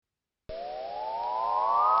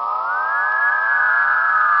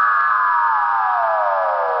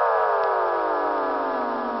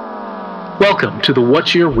Welcome to the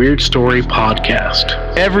What's Your Weird Story podcast.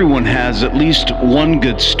 Everyone has at least one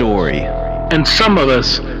good story. And some of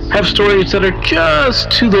us have stories that are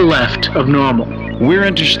just to the left of normal. We're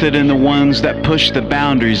interested in the ones that push the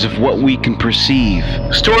boundaries of what we can perceive.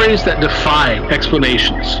 Stories that defy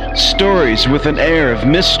explanations. Stories with an air of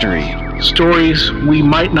mystery. Stories we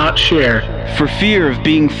might not share for fear of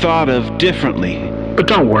being thought of differently. But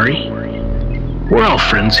don't worry, we're all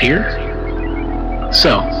friends here.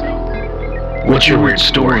 So, what's your weird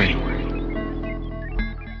story?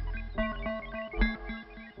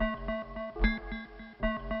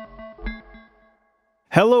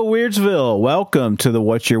 Hello, Weirdsville. Welcome to the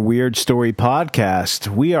What's Your Weird Story podcast.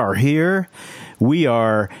 We are here. We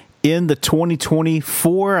are in the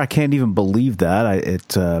 2024. I can't even believe that.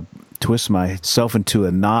 It twists myself into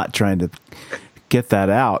a knot trying to get that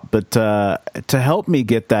out. But to help me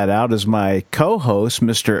get that out is my co-host,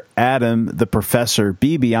 Mr. Adam, the Professor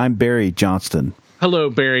Beebe. I'm Barry Johnston. Hello,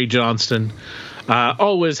 Barry Johnston.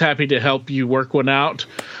 Always happy to help you work one out.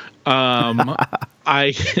 It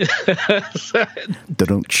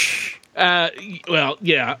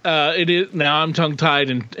is now. I'm tongue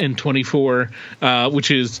tied in 24,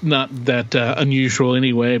 which is not that unusual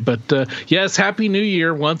anyway. But yes, Happy New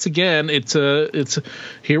Year once again. It's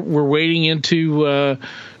here. We're wading into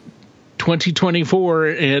 2024,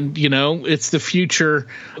 and it's the future.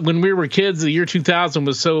 When we were kids, the year 2000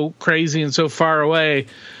 was so crazy and so far away,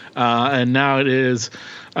 and now it is.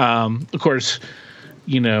 Of course.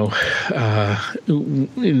 In the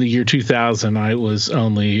year 2000, I was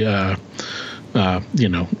only, 4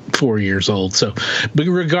 years old. So, but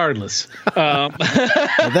regardless,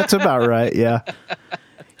 that's about right. Yeah.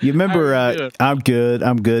 You remember? I'm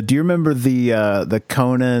good. Do you remember the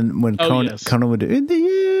Conan when Conan would do in the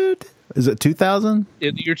year? Is it 2000?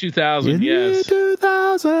 In the year 2000, yes. In the year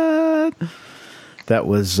 2000. That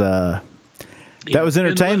was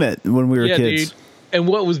entertainment when we were kids. Dude. And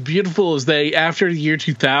what was beautiful is after the year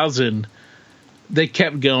 2000, they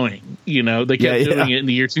kept going. They kept doing it in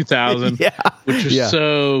the year 2000, which is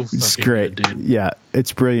so it's great, good, dude. Yeah,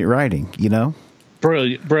 it's brilliant writing.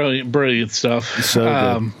 Brilliant stuff. So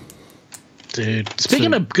good. Dude.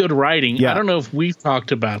 Speaking of good writing, I don't know if we've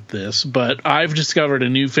talked about this, but I've discovered a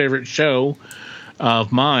new favorite show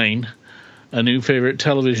of mine, a new favorite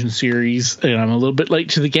television series, and I'm a little bit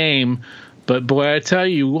late to the game, but boy, I tell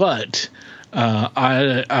you what.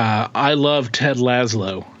 I love Ted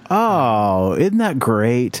Lasso. Oh, isn't that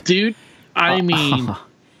great, dude? I mean,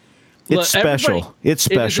 it's special. It's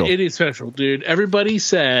special. It is special, dude. Everybody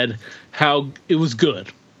said how it was good,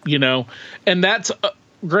 and that's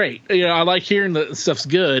great. I like hearing that stuff's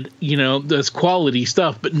good. This quality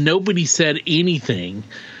stuff, but nobody said anything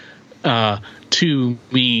to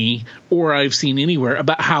me or I've seen anywhere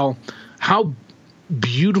about how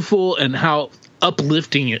beautiful and how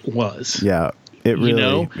uplifting it was. Yeah, it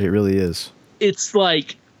really is. It's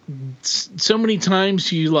like so many times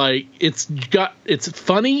it's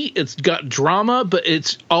funny, it's got drama, but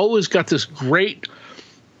it's always got this great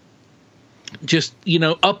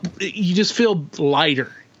you just feel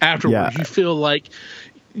lighter afterwards. You feel like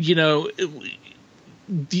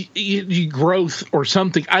growth or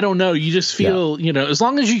something. I don't know. You just feel, as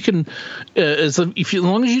long as you can, as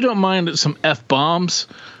long as you don't mind some F-bombs,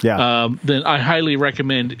 then I highly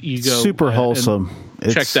recommend you go. Super wholesome.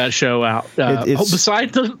 Check that show out.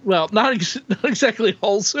 Besides not exactly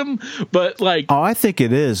wholesome, but I think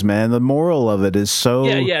it is, man. The moral of it is so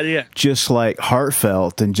just like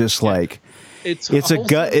heartfelt and just like it's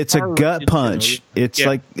a gut punch.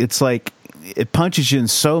 It's like it punches you in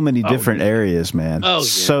so many different areas, man. Oh, yeah.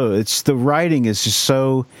 So the writing is just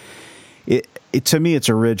so. It to me, it's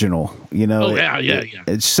original.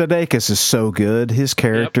 Sudeikis is so good. His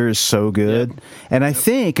character is so good, and I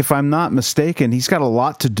think, if I'm not mistaken, he's got a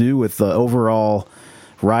lot to do with the overall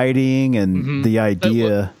writing and the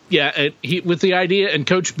idea. With the idea, and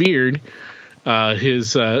Coach Beard,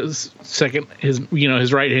 his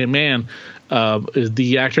right hand man.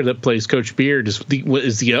 The actor that plays Coach Beard is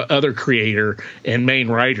the other creator and main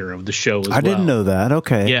writer of the show as well. I didn't know that.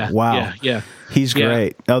 Okay. Yeah. Wow. Yeah. He's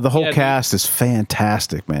great. The whole cast is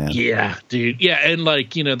fantastic, man. Yeah, dude. Yeah, and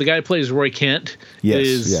the guy who plays Roy Kent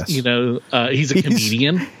he's a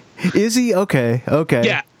comedian. Is he? Okay.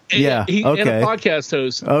 Yeah. And a podcast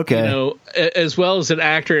host. Okay. As well as an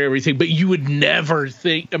actor and everything, but you would never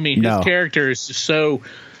think. I mean, his character is just so.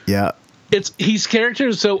 Yeah. His character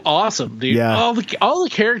is so awesome, dude. Yeah. All the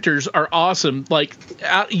characters are awesome. Like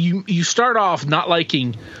you start off not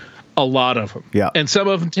liking a lot of them, and some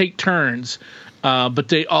of them take turns, but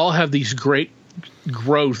they all have these great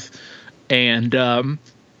growth and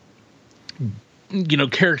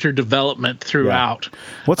character development throughout.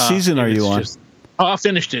 What season are you on? I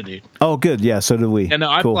finished it, dude. Oh, good. Yeah, so did we. And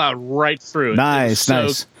I plowed right through it. Nice.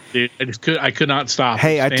 Dude, I could not stop.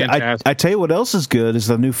 Hey, I tell you what else is good is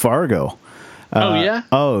the new Fargo. Oh yeah.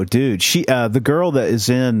 Oh, dude, she the girl that is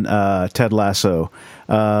in Ted Lasso.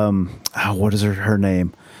 What is her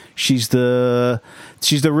name? She's the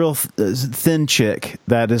real thin chick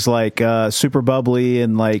that is like super bubbly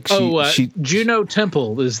and like Juno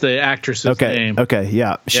Temple is the actress's name. Okay,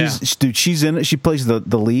 yeah. She's in it. She plays the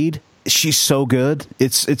lead. She's so good.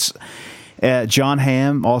 It's John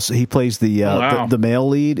Hamm also, he plays the male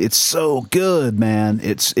lead. It's so good, man.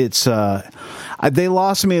 It's they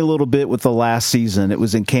lost me a little bit with the last season. It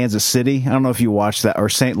was in Kansas City. I don't know if you watched that, or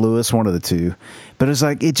St. Louis, one of the two. But it's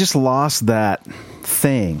like it just lost that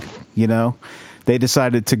thing, They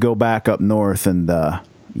decided to go back up north and dance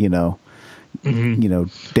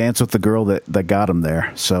with the girl that got them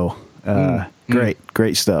there. So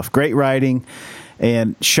great stuff. Great writing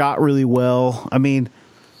and shot really well. I mean,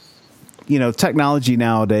 technology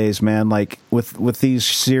nowadays, man, like with these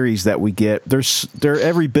series that we get, they're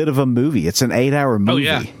every bit of a movie. It's an 8-hour movie. Oh,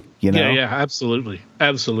 yeah. Yeah, absolutely.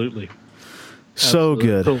 So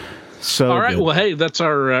good. Cool. So all right. good. Well, hey, that's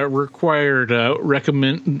our required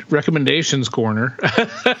recommendations corner.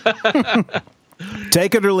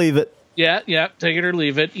 Take it or leave it. Yeah. Take it or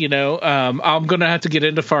leave it. I'm gonna have to get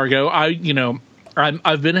into Fargo. I've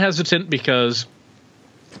been hesitant because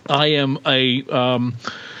I am I'm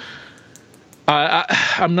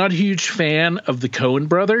not a huge fan of the Coen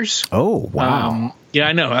brothers. Oh, wow. Yeah,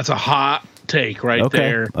 I know. That's a hot take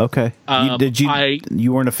there. Okay.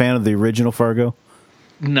 You weren't a fan of the original Fargo?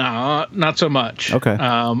 No, not so much. Okay.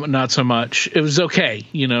 Not so much. It was okay,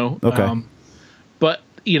 Okay. But,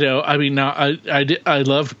 I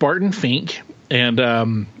loved Barton Fink and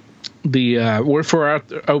the Wherefore Out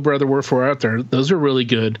There, Oh Brother, Wherefore Out There. Those are really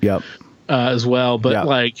good. Yep. As well. But,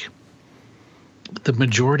 the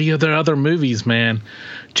majority of their other movies, man,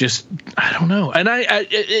 just I don't know. And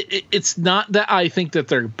it's not that I think that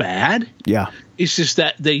they're bad. Yeah. It's just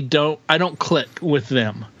that I don't click with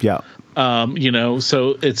them. Yeah.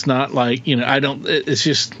 So it's not like, it's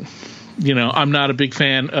just, I'm not a big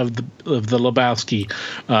fan of the Lebowski,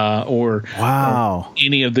 or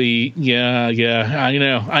any of the, I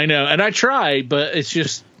know. And I try, but it's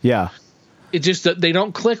just, it's just that they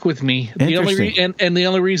don't click with me. The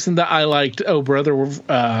only reason that I liked Oh Brother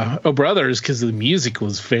is because the music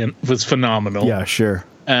was phenomenal. Yeah, sure.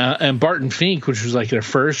 And Barton Fink, which was like their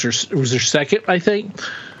first or was their second, I think,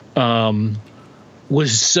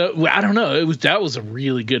 was so I don't know. That was a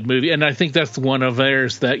really good movie, and I think that's one of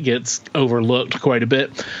theirs that gets overlooked quite a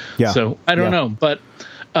bit. Yeah. So I don't know, but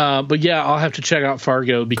yeah, I'll have to check out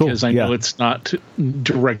Fargo because I know it's not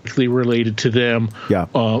directly related to them. Yeah.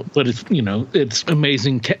 But it's it's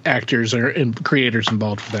amazing actors and creators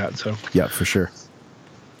involved for that. So yeah, for sure.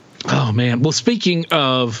 Oh man. Well, speaking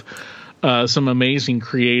of some amazing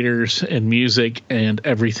creators and music and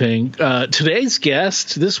everything,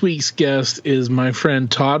 this week's guest is my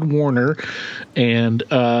friend Todd Warner, and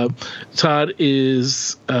Todd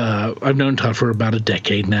is I've known Todd for about a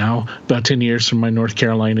decade now, about 10 years from my North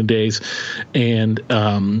Carolina days, and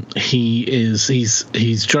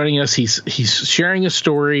he's joining us. He's sharing a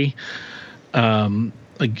story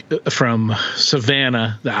from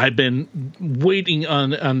Savannah that I've been waiting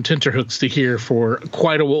on tenterhooks to hear for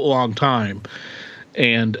quite a long time.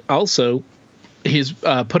 And also he's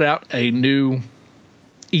put out a new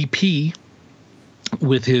EP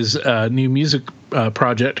with his new music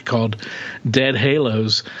project called Dead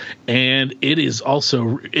Halos, and it's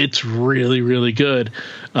really, really good.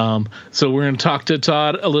 So we're going to talk to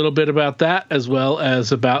Todd a little bit about that, as well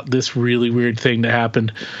as about this really weird thing that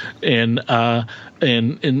happened in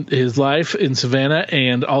his life in Savannah.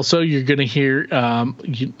 And also you're going to hear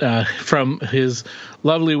from his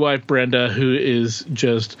lovely wife Brenda, who is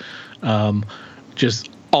just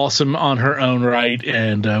awesome on her own right,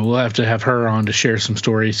 and we'll have to have her on to share some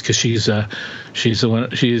stories because she's a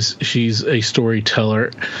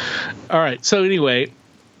storyteller. All right, so anyway,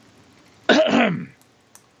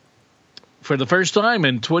 for the first time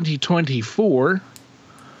in 2024,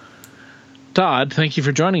 Todd, thank you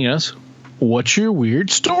for joining us. What's your weird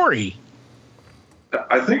story?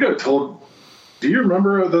 I think I told. Do you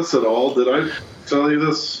remember this at all? Did I tell you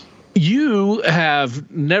this? You have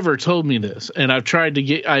never told me this, and I've tried to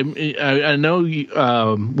get. I know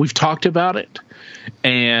we've talked about it,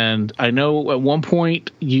 and I know at one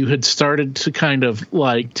point you had started to kind of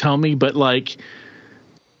like tell me, but like,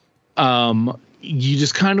 you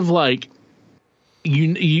just kind of like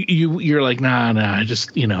you're like, nah, I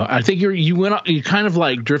just, I think you kind of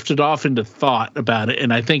like drifted off into thought about it.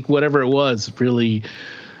 And I think whatever it was really,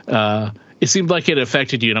 it seemed like it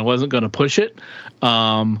affected you, and I wasn't going to push it.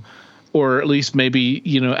 Or at least maybe,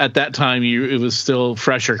 at that time it was still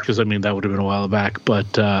fresher, because that would have been a while back.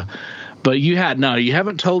 But you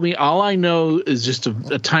haven't told me. All I know is just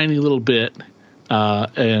a tiny little bit.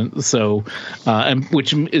 And so,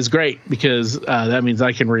 which is great, because that means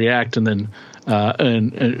I can react, and then,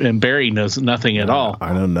 and Barry knows nothing at all.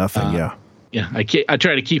 I know nothing. Yeah. I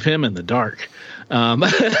try to keep him in the dark.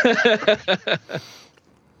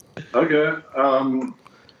 Okay.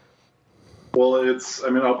 Well,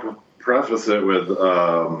 I'll preface it with,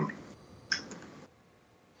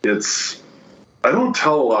 I don't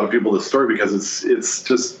tell a lot of people this story because it's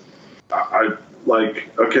just, I like,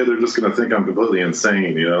 okay, they're just going to think I'm completely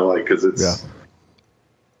insane, because it's,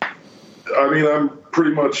 I'm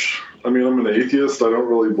pretty much, I'm an atheist. I don't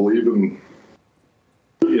really believe in,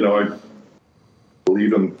 I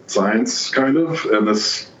believe in science kind of, and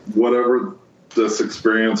whatever this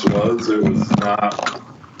experience was, it was not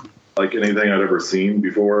like anything I'd ever seen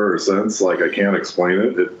before or since. Like, I can't explain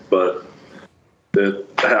it, but it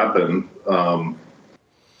happened.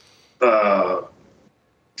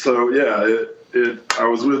 So yeah, I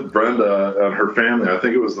was with Brenda and her family. I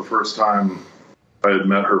think it was the first time I had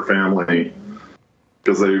met her family,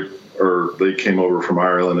 because they came over from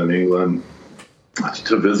Ireland and England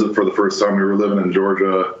to visit for the first time. We were living in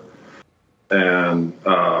Georgia, and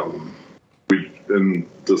in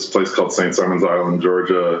this place called St. Simon's Island,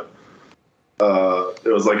 Georgia.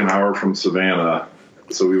 It was like an hour from Savannah,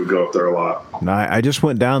 so we would go up there a lot. I just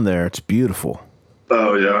went down there. It's beautiful.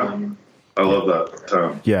 Oh, yeah. I love that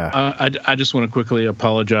town. Yeah. I just want to quickly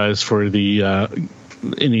apologize for the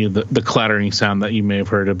any of the clattering sound that you may have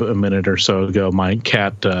heard a minute or so ago. My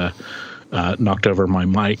cat knocked over my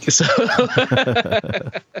mic. So,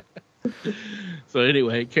 so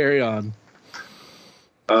anyway, carry on.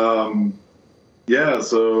 Yeah,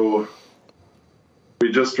 so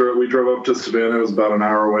we drove up to Savannah. It was about an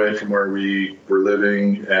hour away from where we were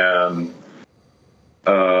living, and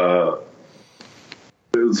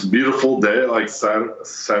it was a beautiful day, like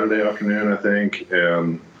Saturday afternoon, I think,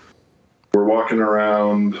 and we're walking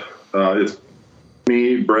around. It's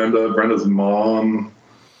me, Brenda's mom,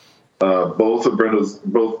 both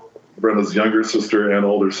Brenda's younger sister and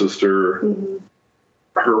older sister,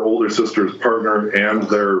 her older sister's partner, and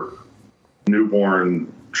their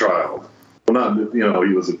newborn child. Well, not,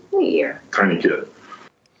 he was a tiny kid.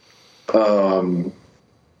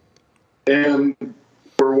 And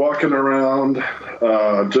we're walking around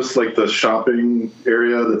just like the shopping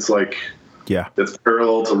area that's like, it's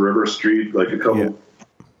parallel to River Street, like a couple. Yeah.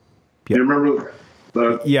 Do you remember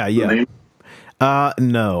that? Yeah. Name?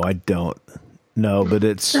 No, I don't. No, but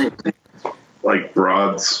it's like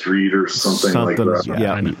Broad Street or something like that.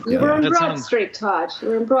 Yeah. We were in Broad Street, Todd. We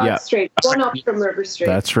were in Broad Street, one up from River Street.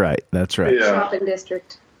 That's right. Yeah. Shopping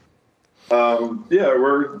district. Yeah,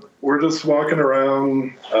 we're just walking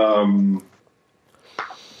around.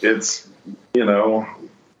 It's,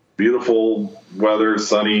 beautiful weather,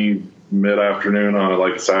 sunny mid-afternoon on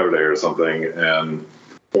like a Saturday or something, and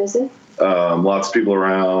busy. Lots of people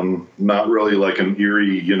around. Not really like an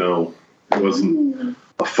eerie, it wasn't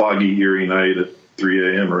a foggy, eerie night at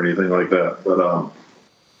 3 a.m. or anything like that. But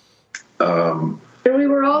and we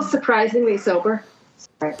were all surprisingly sober.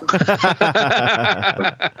 For a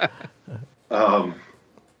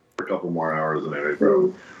couple more hours anyway,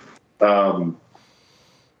 probably.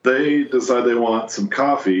 They decide they want some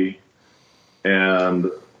coffee, and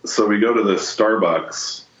so we go to the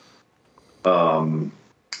Starbucks,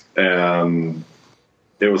 and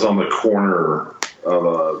it was on the corner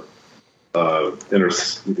of it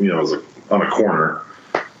was on a corner,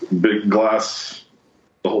 big glass.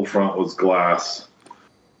 The whole front was glass,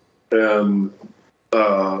 and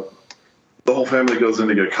the whole family goes in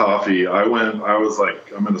to get coffee. I was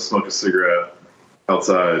like, I'm going to smoke a cigarette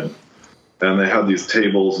outside. And they had these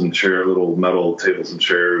tables and little metal tables and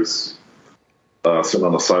chairs sitting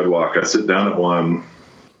on the sidewalk. I sit down at one,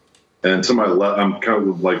 and to my left, I'm kind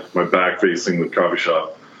of like my back facing the coffee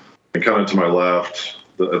shop. And kind of to my left,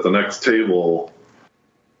 at the next table,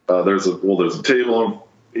 there's a table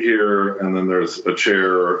here, and then there's a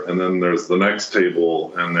chair, and then there's the next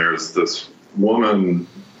table, and there's this woman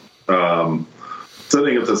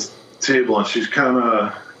sitting at this table, and she's kind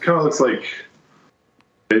of looks like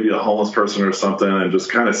maybe a homeless person or something, and just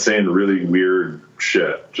kind of saying really weird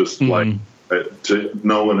shit, just like to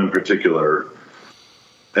no one in particular.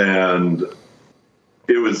 And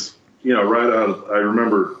it was, right out of, I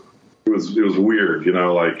remember it was weird,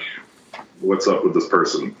 like what's up with this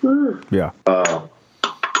person. Yeah.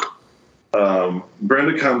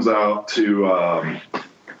 Brenda comes out to, I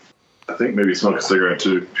think maybe smoke a cigarette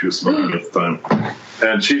too. She was smoking at the time.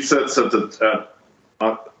 And she sits in the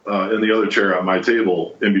other chair at my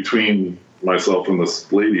table in between myself and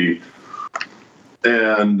this lady.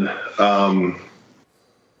 And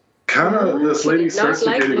kind of this lady starts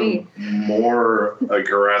to get more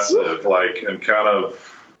aggressive, like, and kind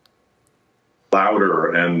of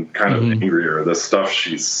louder and kind of angrier, the stuff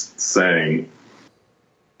she's saying.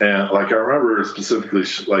 And like I remember specifically,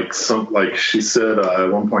 she said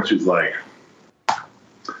at one point, she's like,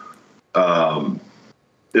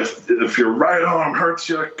 "If your right arm hurts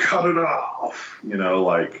you, cut it off." You know,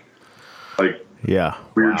 like yeah,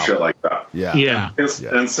 weird shit like that. Yeah,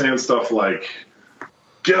 and saying stuff like,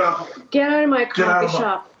 "Get up, get out of my coffee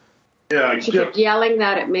shop." Yeah, she kept yelling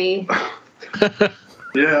that at me.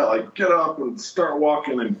 Yeah, like, get up and start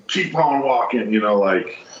walking and keep on walking. You know,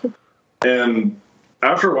 like, and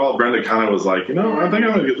after a while, Brenda kind of was like, you know, I think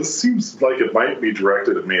I'm going to get, this seems like it might be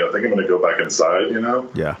directed at me. I think I'm going to go back inside, you know?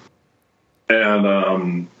 Yeah.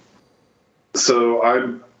 And so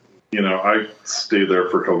I stayed there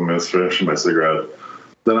for a couple minutes, finishing my cigarette.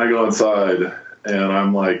 Then I go inside, and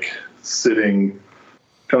I'm, like, sitting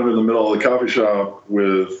kind of in the middle of the coffee shop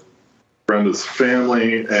with Brenda's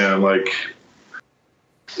family, and, like,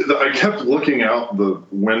 I kept looking out the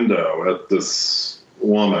window at this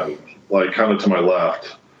woman, like, kind of to my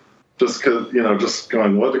left, just because, you know, just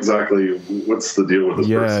going, what's the deal with this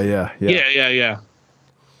person? Yeah.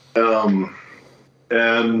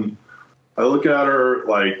 And I look at her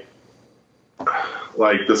like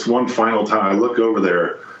this one final time. I look over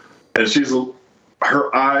there, and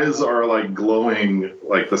her eyes are like glowing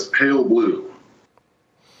like this pale blue,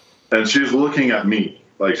 and she's looking at me,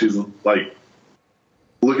 like she's like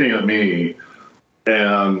looking at me,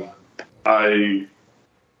 and I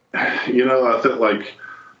think like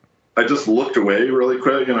I just looked away really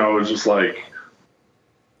quick, and I was just like,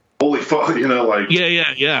 holy fuck, you know, like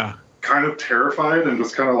yeah. Kind of terrified, and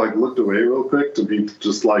just kind of like looked away real quick to be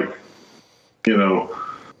just like, you know,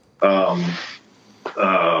 I'm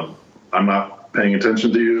not paying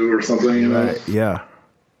attention to you or something, you know? Right. Yeah.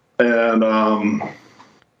 And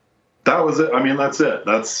that was it. I mean, that's it.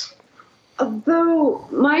 Although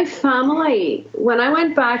my family, when I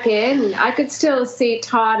went back in, I could still see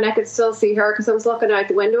Todd and I could still see her because I was looking out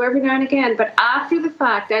the window every now and again. But after the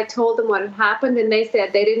fact, I told them what had happened, and they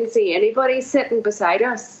said they didn't see anybody sitting beside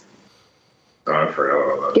us. Oh, I forgot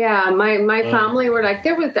about that. Yeah, my family were like,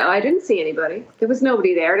 I didn't see anybody. There was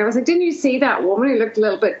nobody there. And I was like, didn't you see that woman who looked a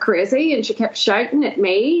little bit crazy? And she kept shouting at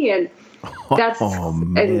me. And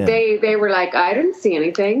and they were like, I didn't see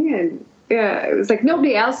anything. And yeah, it was like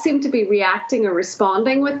nobody else seemed to be reacting or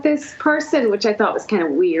responding with this person, which I thought was kind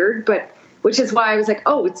of weird, but which is why I was like,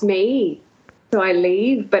 oh, it's me. So I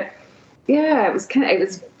leave. But yeah, it was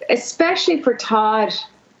especially for Todd,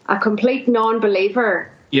 a complete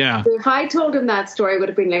non-believer. Yeah. If I told him that story, I would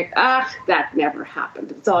have been like, that never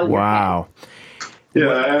happened. It's all in your head.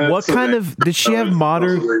 Yeah. What kind of did she have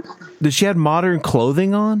modern? Did she have modern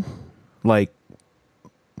clothing on? Like,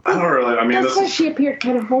 I don't really. I mean, that's why she appeared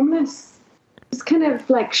kind of homeless. It's kind of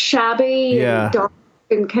like shabby and dark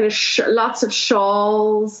and kind of lots of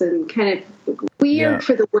shawls and kind of weird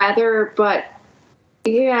for the weather. But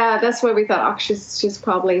yeah, that's why we thought, she's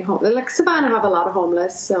probably home. Like Savannah have a lot of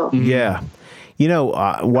homeless. So yeah. You know,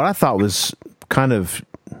 what I thought was kind of,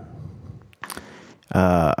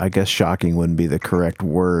 I guess shocking wouldn't be the correct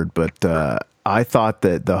word, but I thought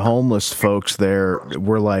that the homeless folks there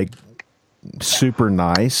were like super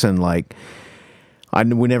nice, and like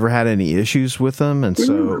we never had any issues with them. And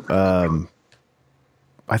so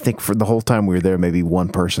I think for the whole time we were there, maybe one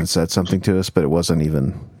person said something to us, but it wasn't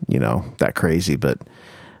even, you know, that crazy. But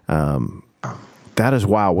that is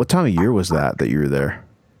wild. What time of year was that you were there?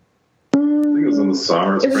 It was in the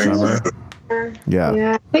summer, spring.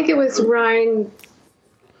 Yeah. I think it was around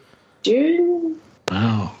June.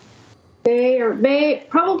 Wow. May,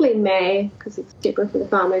 probably May, because it's cheaper for the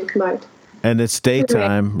family to come out. And it's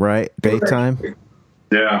daytime, right? Daytime?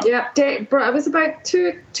 Yeah. Yeah, it was about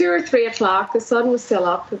 2 or 3 o'clock. The sun was still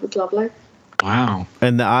up. It was lovely. Wow.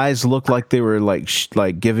 And the eyes looked like they were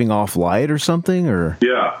like giving off light or something, or?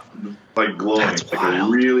 Yeah, like glowing, like a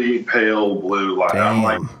really pale blue light. Damn. I'm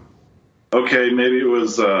like, okay, maybe it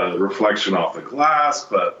was a reflection off the glass,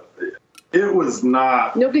 but it was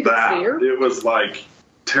not. Nobody could that. see her. It was like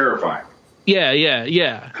terrifying. Yeah.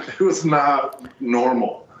 It was not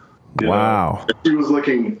normal. Wow. She was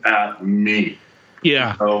looking at me.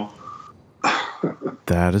 Yeah.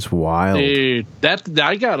 That is wild. Dude,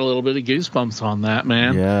 I got a little bit of goosebumps on that,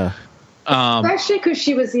 man. Yeah. Especially because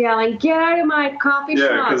she was yelling, "Get out of my coffee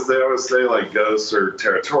shop!" Yeah, because they always say like ghosts are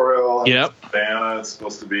territorial. Yep. Savannah, it's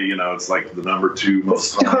supposed to be, it's like the number 2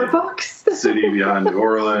 most haunted Starbucks city behind New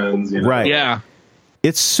Orleans. Right. Yeah.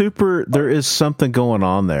 It's super. There is something going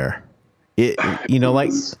on there.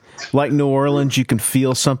 Like New Orleans, you can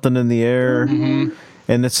feel something in the air, and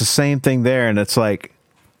it's the same thing there. And it's like,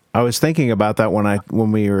 I was thinking about that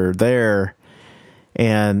when we were there,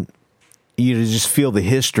 and you just feel the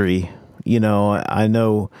history. I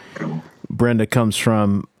know Brenda comes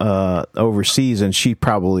from overseas, and she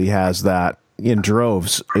probably has that in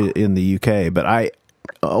droves in the UK. But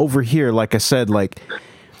over here, like I said,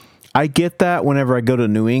 I get that whenever I go to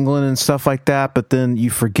New England and stuff like that, but then you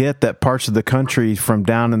forget that parts of the country from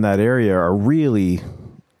down in that area are really,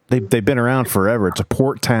 they've been around forever. It's a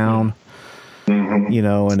port town,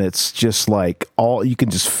 and it's just like you can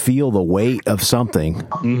just feel the weight of something,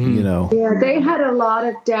 Yeah, they had a lot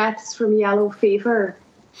of deaths from yellow fever.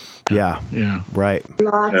 Yeah. Yeah. Right.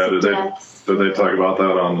 Lots of deaths. Did they talk about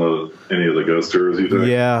that on any of the ghost tours you did?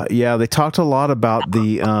 Yeah. Yeah. They talked a lot about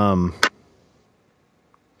the,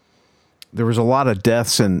 there was a lot of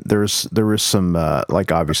deaths, and there was some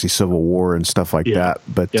obviously Civil War and stuff like that.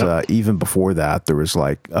 But even before that, there was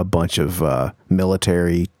like a bunch of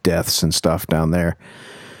military deaths and stuff down there.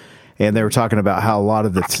 And they were talking about how a lot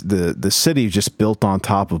of the city just built on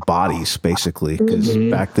top of bodies, basically, because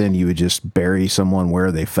back then you would just bury someone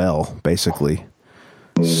where they fell, basically.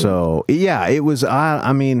 So yeah, it was.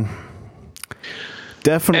 I mean,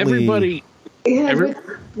 definitely everybody. Yeah,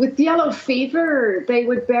 with yellow fever, they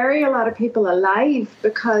would bury a lot of people alive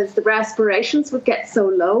because the respirations would get so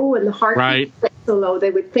low and the heart would get so low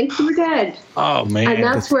they would think they were dead. Oh man! And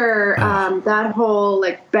that's where that whole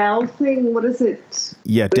bell thing. What is it?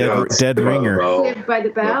 Yeah, dead ringer. Saved by the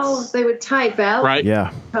Bell. They would tie bells. Right.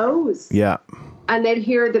 Yeah. Toes. Yeah. And they'd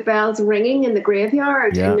hear the bells ringing in the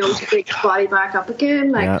graveyard and to bring the body back up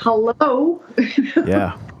again. Hello.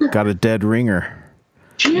 Yeah. Got a dead ringer.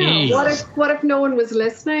 Yeah, what if no one was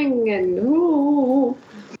listening? And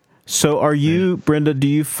so, are you, Brenda? Do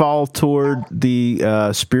you fall toward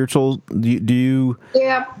the spiritual? Do you?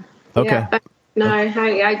 Yeah. Okay. Yeah. No,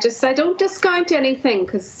 I don't discount anything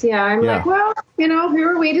because I'm like, well, who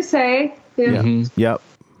are we to say? Yeah. Yep.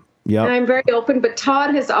 Yep. I'm very open, but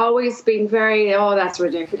Todd has always been very, that's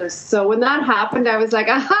ridiculous. So when that happened, I was like,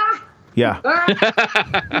 aha. Yeah.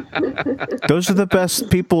 Those are the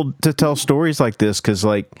best people to tell stories like this, because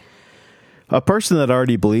a person that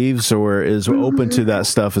already believes or is open to that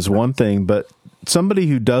stuff is one thing, but somebody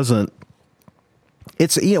who doesn't,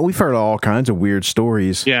 it's, we've heard all kinds of weird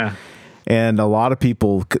stories. Yeah. And a lot of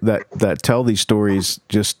people that tell these stories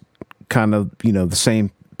just kind of, the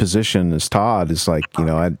same position as Todd is like,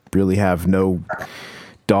 I really have no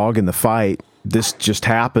dog in the fight. This just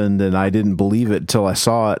happened, and I didn't believe it until I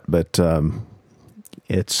saw it. But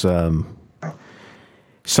it's some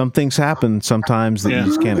things happen sometimes that you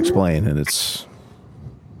just can't explain, and it's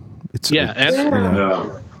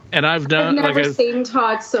and I've never seen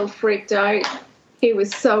Todd so freaked out. He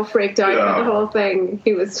was so freaked out by the whole thing.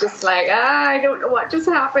 He was just like, I don't know what just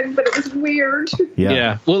happened, but it was weird.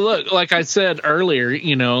 Yeah. Well, look, like I said earlier,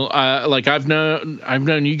 I've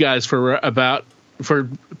known you guys for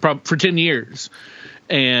 10 years.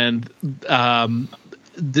 And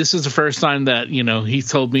this is the first time that, he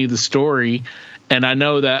told me the story. And I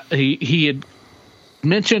know that he had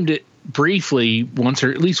mentioned it briefly once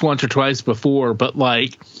or twice before, but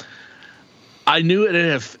I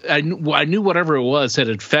knew I knew whatever it was had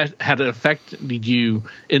affected you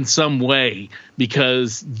in some way,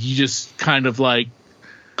 because you just kind of I'm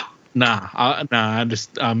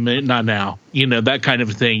not now, that kind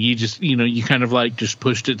of thing. You just, you kind of just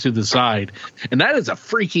pushed it to the side. And that is a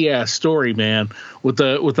freaky ass story, man, with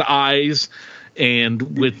the eyes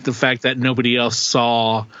and with the fact that nobody else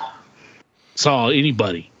saw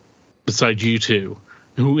anybody besides you two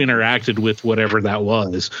who interacted with whatever that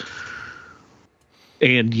was.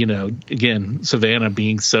 And, again, Savannah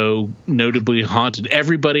being so notably haunted.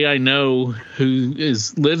 Everybody I know who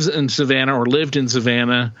lives in Savannah or lived in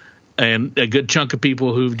Savannah, and a good chunk of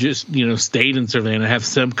people who've just, stayed in Savannah, have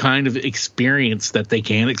some kind of experience that they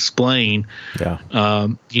can't explain. Yeah.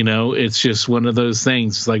 It's just one of those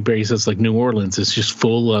things. It's like Barry says, like New Orleans, it's just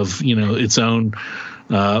full of, its own,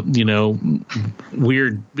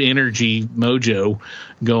 weird energy mojo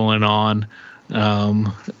going on.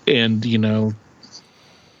 And,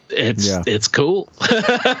 it's cool.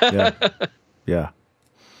 Yeah.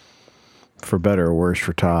 For better or worse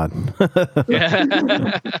for Todd.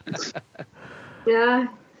 Yeah.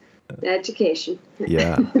 Education.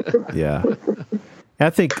 Yeah. I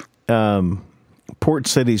think port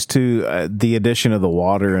cities too. The addition of the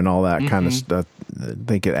water and all that kind of stuff. I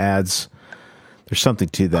think it adds. There's something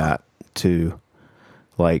to that too,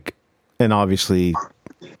 like, and obviously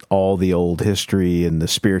all the old history and the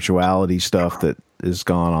spirituality stuff that has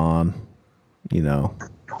gone on. You know,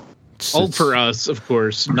 old for us, of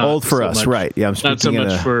course. Not old for so us, much, right? Yeah, I'm speaking not so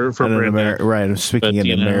much for Brenda, right. I'm speaking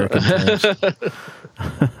in American terms.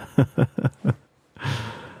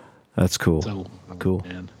 That's cool. So, cool.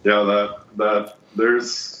 Man. Yeah, that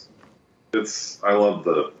there's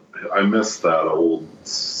I miss that old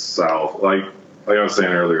South. Like I was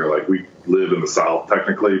saying earlier, like we live in the South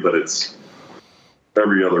technically, but it's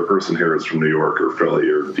every other person here is from New York or Philly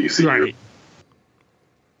or DC. Right.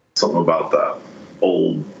 Something about that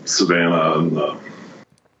old Savannah and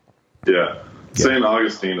St.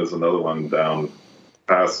 Augustine is another one down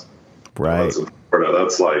past right. Florida.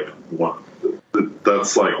 That's like what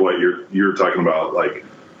you're talking about, like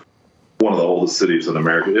one of the oldest cities in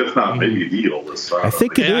America, if not maybe the oldest. I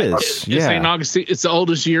think it is. Yeah, St. Augustine. It's the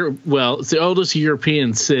oldest it's the oldest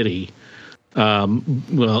European city. It's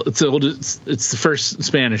the oldest. It's the first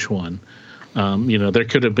Spanish one. There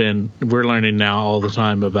could have been. We're learning now all the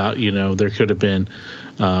time about. There could have been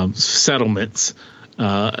settlements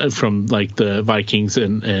from like the Vikings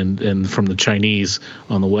and from the Chinese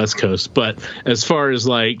on the West Coast. But as far as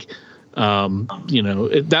like,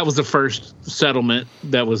 that was the first settlement.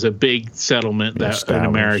 That was a big settlement that in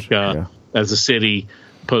America as a city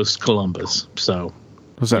post Columbus. So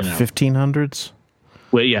was that 1500s?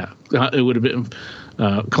 Well, yeah, it would have been.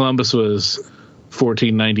 Columbus was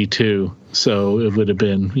 1492, so it would have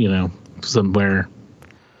been somewhere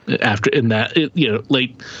after in that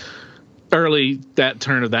early that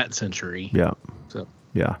turn of that century. Yeah. So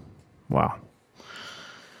yeah, wow.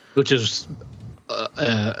 Which is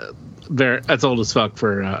that's old as fuck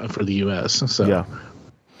for the U.S. So yeah.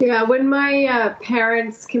 Yeah, when my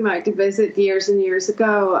parents came out to visit years and years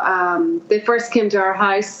ago, they first came to our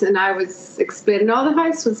house, and I was explaining, the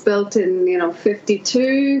house was built in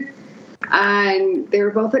 52, and they were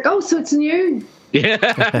both like, "Oh, so it's new." Yeah.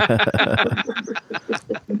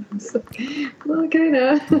 Well, kind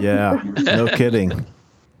of. Yeah, no kidding.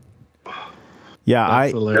 Yeah,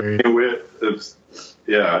 Hilarious.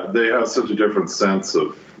 They have such a different sense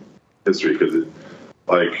of history because,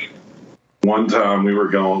 one time we were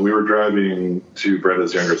driving to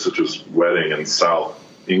Brenda's younger sister's wedding in South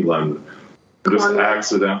England and just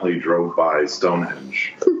accidentally drove by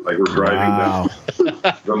Stonehenge. Like we're driving down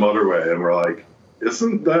the motorway and we're like,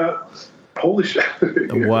 isn't that holy shit?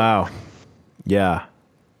 Wow. Yeah.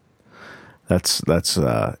 That's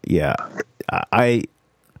yeah. I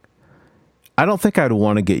don't think I'd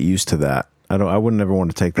want to get used to that. I wouldn't ever want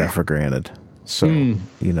to take that for granted. So,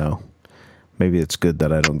 maybe it's good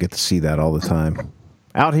that I don't get to see that all the time.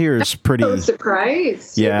 Out here is pretty. So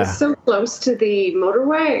surprised. Yeah. It was so close to the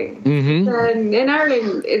motorway. Mm-hmm. And in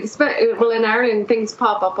Ireland, in Ireland, things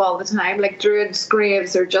pop up all the time. Like Druids'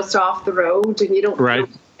 graves are just off the road, and you don't know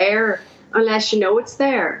it's there unless you know it's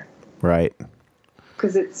there. Right.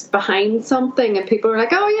 Because it's behind something, and people are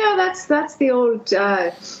like, "Oh yeah, that's the old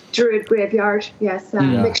Druid graveyard." Yes.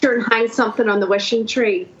 Make sure and hang something on the wishing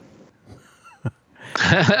tree.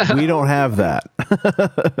 We don't have that.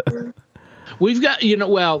 We've got,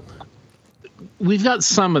 we've got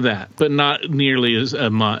some of that, but not nearly as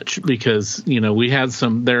much because, we had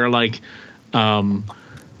some, there are like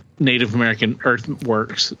Native American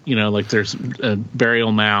earthworks, like there's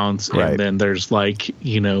burial mounds, and then there's like,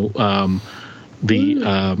 the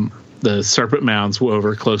serpent mounds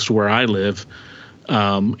over close to where I live,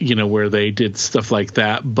 where they did stuff like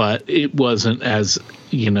that, but it wasn't as,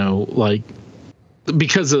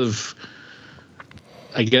 because of,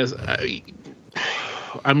 I guess,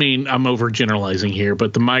 I'm overgeneralizing here,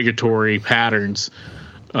 but the migratory patterns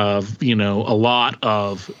of, a lot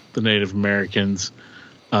of the Native Americans,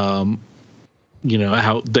 how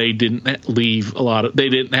they didn't leave they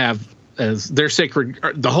didn't have as their sacred,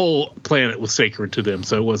 the whole planet was sacred to them.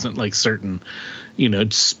 So it wasn't like certain,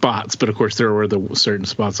 spots, but of course there were the certain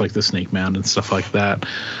spots like the Snake Mound and stuff like that.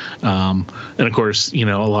 And of course, a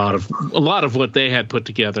lot of what they had put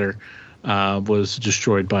together was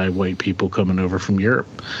destroyed by white people coming over from Europe.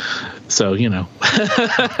 So, Yeah,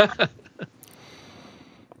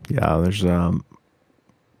 there's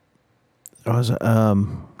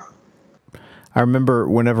I remember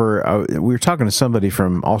whenever we were talking to somebody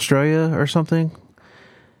from Australia or something.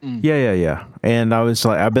 Yeah. And I was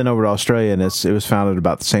like, I've been over to Australia, and it was founded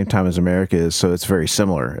about the same time as America is, so it's very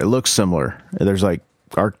similar. It looks similar. There's like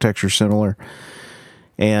architecture similar,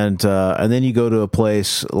 and then you go to a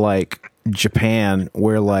place like Japan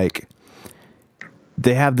where like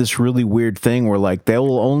they have this really weird thing where like they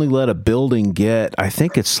will only let a building get, I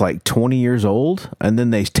think it's like 20 years old, and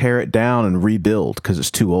then they tear it down and rebuild because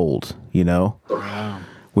it's too old, you know? Wow.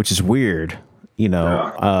 Which is weird, you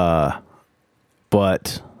know? Yeah.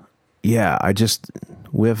 But yeah,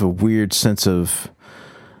 we have a weird sense of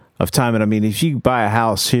time. And I mean, if you buy a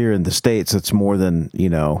house here in the States that's more than,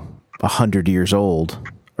 100 years old,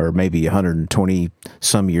 or maybe 120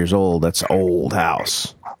 some years old, that's old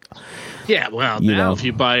house. Yeah, well, now if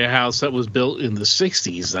you buy a house that was built in the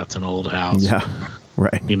 60s, that's an old house. Yeah,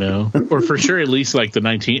 right. Or for sure, at least like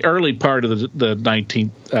the early part of the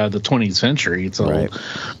 20th century, it's old. Right.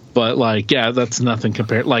 But like, yeah, that's nothing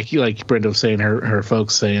compared. Like Brenda was saying, her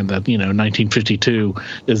folks saying that 1952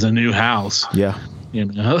 is a new house. Yeah. I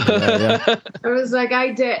was like,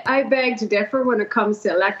 I beg to differ when it comes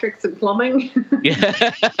to electrics and plumbing.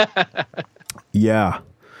 Yeah. Yeah,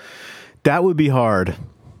 that would be hard,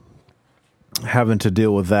 having to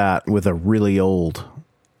deal with that with a really old.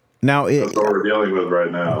 Now that's what we're dealing with right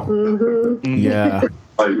now. Mm-hmm. Yeah,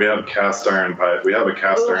 like we have cast iron pipe. We have a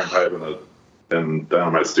cast iron pipe in down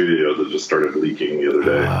in my studio that just started leaking the other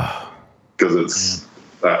day because it's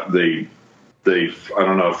they. I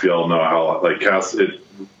don't know if y'all know how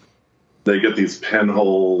they get these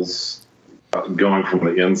pinholes going from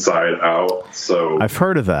the inside out. So I've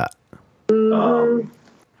heard of that. And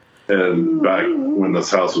back when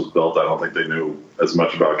this house was built, I don't think they knew as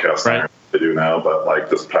much about cast iron as they do now. But like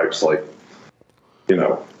this pipe's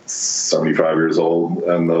 75 years old,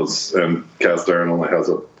 and cast iron only has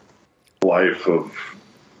a life of,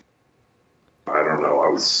 I don't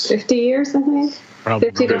know, 50 years, I think.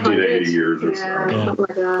 Probably 50 to 80 years or so. Something like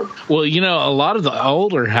that. Well, a lot of the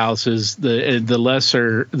older houses,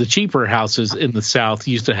 the cheaper houses in the South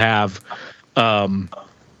used to have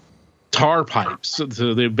tar pipes.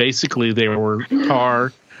 So they were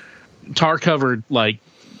tar covered like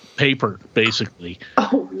paper, basically.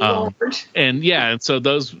 Oh, Lord. And so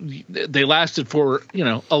those, they lasted for,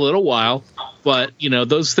 a little while, but,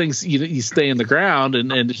 those things, you stay in the ground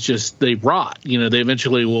and it's just, they rot, they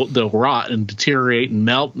eventually they'll rot and deteriorate and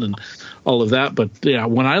melt and all of that. But yeah,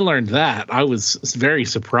 when I learned that, I was very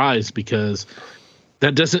surprised because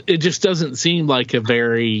it just doesn't seem like a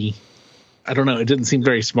very, I don't know, it didn't seem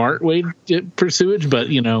very smart way to pursue it, but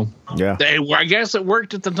yeah, I guess it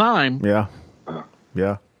worked at the time. Yeah.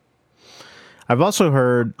 Yeah. I've also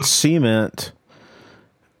heard cement,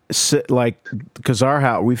 because our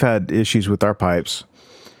house, we've had issues with our pipes.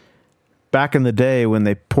 Back in the day when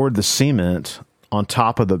they poured the cement on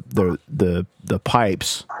top of the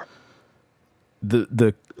pipes,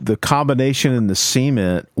 the combination in the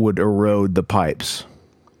cement would erode the pipes.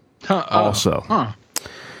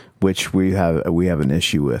 Which we have an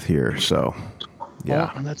issue with here. So.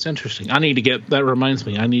 Yeah, that's interesting. That reminds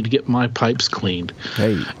me, I need to get my pipes cleaned.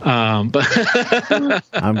 Hey, but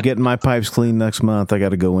I'm getting my pipes cleaned next month. I got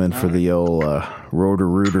to go in for the old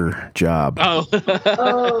rotor job. Oh.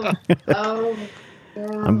 Yeah.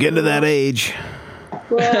 I'm getting to that age.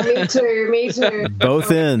 Well, me too.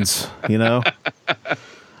 Both ends, I'm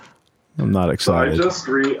not excited. This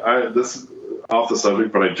is off the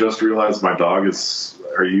subject, but I just realized my dog is.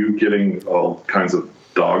 Are you getting all kinds of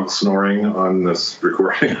dog snoring on this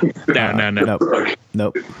recording? No.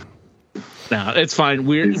 Nope. No, it's fine.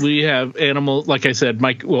 We have animals. Like I said,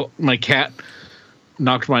 my cat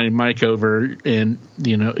knocked my mic over, and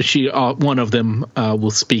one of them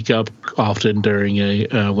will speak up often during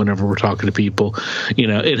whenever we're talking to people.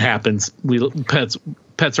 It happens.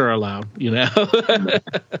 Pets are allowed.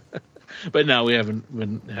 But no, we haven't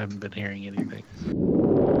been hearing anything.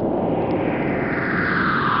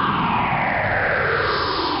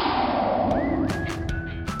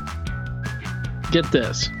 Get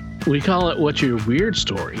this. We call it What's Your Weird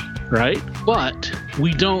Story, right? But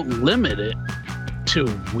we don't limit it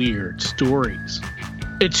to weird stories.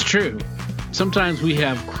 It's true. Sometimes we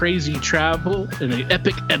have crazy travel and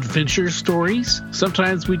epic adventure stories.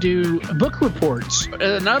 Sometimes we do book reports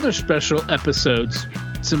and other special episodes.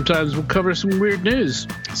 Sometimes we'll cover some weird news.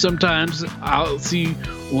 Sometimes I'll see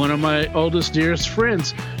one of my oldest, dearest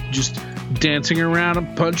friends just dancing around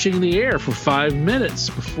and punching the air for 5 minutes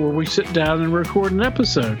before we sit down and record an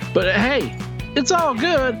episode. But hey, it's all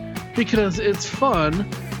good because it's fun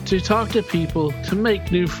to talk to people, to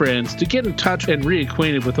make new friends, to get in touch and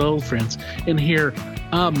reacquainted with old friends and hear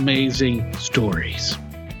amazing stories.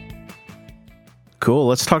 Cool.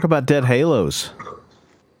 Let's talk about Dead Halos.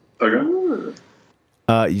 Okay.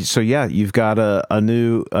 So yeah, you've got a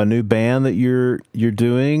new band that you're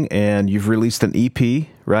doing, and you've released an EP,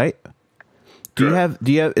 right? Do you have?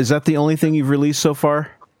 Is that the only thing you've released so far?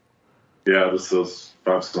 Yeah, just those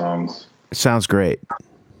 5 songs. It sounds great.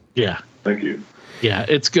 Yeah. Thank you. Yeah,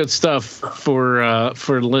 it's good stuff for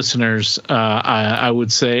listeners. I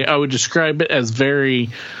would say I would describe it as very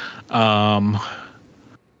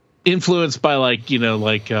influenced by like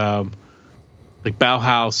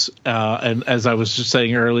Bauhaus, and as I was just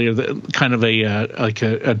saying earlier, kind of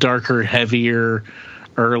a darker, heavier,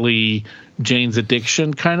 early Jane's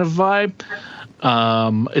Addiction kind of vibe.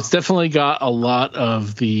 It's definitely got a lot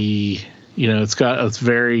of the, it's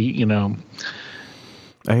very,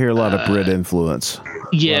 I hear a lot of Brit influence.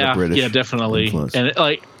 Yeah, definitely. Influence. And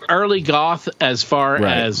like early goth, as far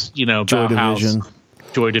as Joy Bauhaus, Division.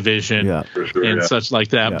 Joy Division, For sure, and such like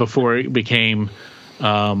that. Yeah. Before it became,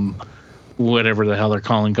 whatever the hell they're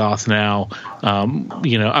calling goth now.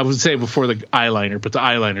 I would say before the eyeliner, but the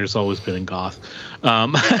eyeliner's always been in goth.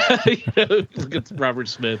 Look at Robert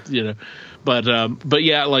Smith, but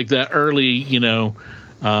yeah, like that early,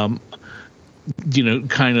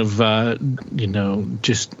 kind of,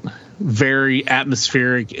 just very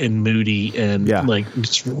atmospheric and moody and like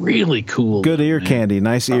just really cool. Good ear candy.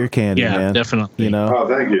 Nice ear candy, yeah, man. definitely. Oh,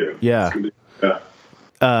 thank you. Yeah.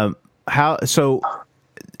 So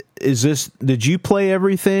is this, did you play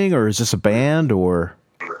everything, or is this a band, or?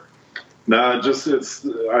 No,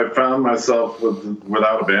 I found myself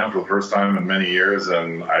without a band for the first time in many years,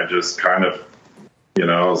 and I just kind of,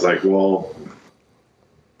 I was like, well,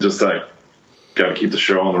 just like, got to keep the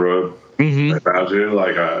show on the road. Mm-hmm.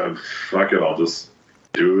 Like, fuck it, I'll just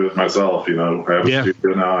do it myself. I have a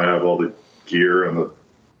studio now. I have all the gear and the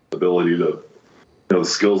ability to, the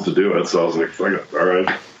skills to do it. So I was like, fuck it, all right.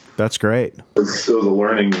 That's great. It was a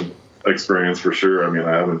learning experience for sure. I mean,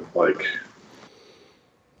 I haven't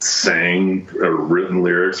sang or written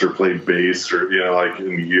lyrics or played bass or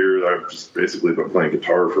in years. I've just basically been playing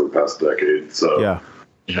guitar for the past decade. So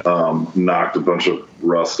knocked a bunch of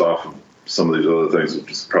rust off of some of these other things,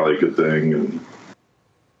 which is probably a good thing. And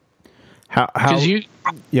how go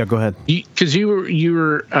ahead. Because you were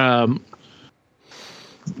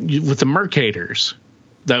with the Mercators.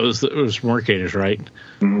 It was Mercators, right?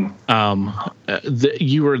 Mm-hmm.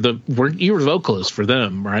 You were the vocalist for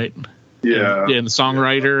them, right? Yeah, and the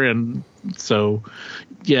songwriter, and so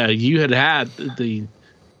you had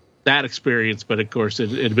that experience, but of course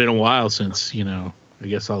it had been a while since I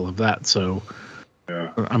guess all of that. So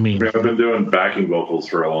I mean, I've been doing backing vocals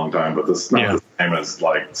for a long time, but this is not the same as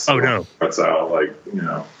cuts out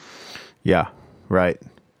Yeah, right.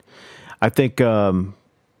 I think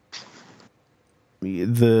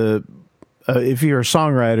if you're a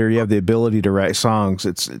songwriter, you have the ability to write songs.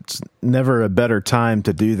 It's never a better time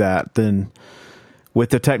to do that than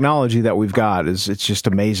with the technology that we've got. It's just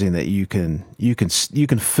amazing that you can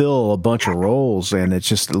fill a bunch of roles, and it's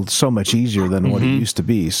just so much easier than what it used to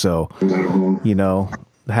be. So,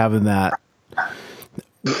 having that.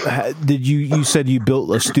 Did you said you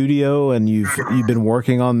built a studio and you've been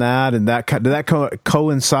working on that, and did that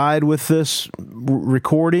coincide with this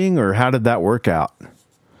recording, or how did that work out?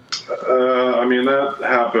 I mean, that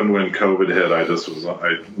happened when COVID hit. I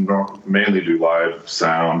mainly do live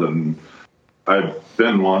sound, and I've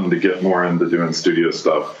been wanting to get more into doing studio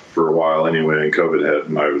stuff for a while anyway, and COVID hit,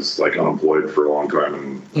 and I was unemployed for a long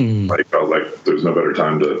time, and I was like, there's no better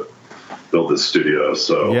time to build this studio.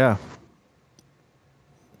 So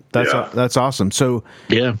that's awesome. So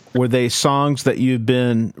were they songs that you've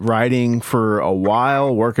been writing for a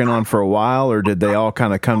while, working on for a while, or did they all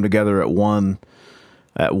kind of come together at one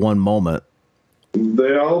moment?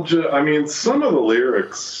 They all some of the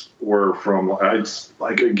lyrics were from, trying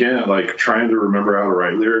to remember how to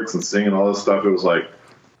write lyrics and sing and all this stuff. It was like,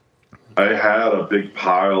 I had a big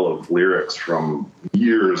pile of lyrics from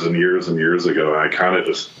years and years and years ago. And I kind of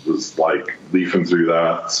just was leafing through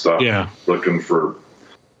that stuff, looking for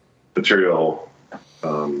material.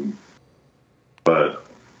 But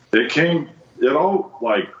it all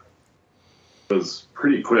was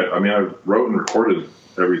pretty quick. I mean, I wrote and recorded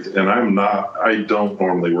everything, and I don't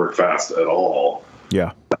normally work fast at all.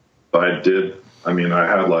 Yeah. But I did. I mean, I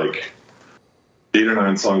had 8 or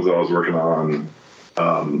 9 songs that I was working on,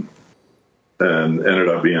 and ended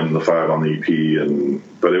up being the 5 on the EP.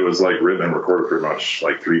 But it was written and recorded pretty much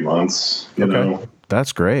 3 months. You know,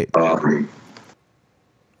 that's great.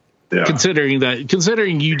 Yeah.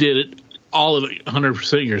 Considering you did it all of it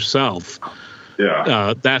 100% yourself.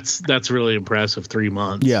 Yeah. That's really impressive. 3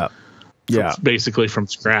 months. Yeah. Yeah. Basically from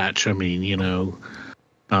scratch. I mean, Yep.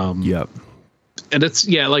 And it's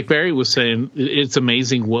like Barry was saying, it's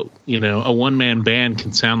amazing what a one-man band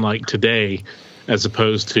can sound like today as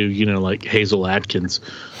opposed to, like Hazel Atkins.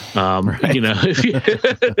 Right.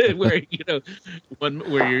 Where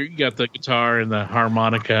where you got the guitar and the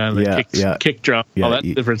harmonica and the kick drum, all that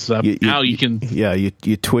different stuff. Now you can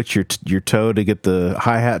you twitch your toe to get the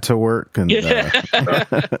hi-hat to work, and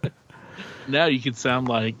now you can sound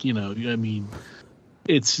like,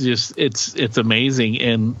 it's just it's amazing,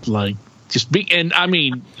 and like just being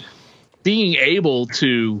able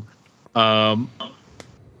to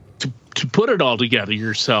put it all together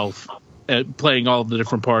yourself, playing all the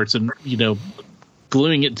different parts, and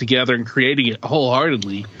gluing it together and creating it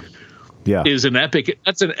wholeheartedly is an epic.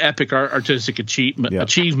 That's an epic artistic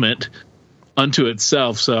achievement unto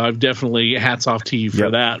itself. So I've definitely hats off to you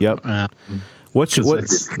for that. Yep.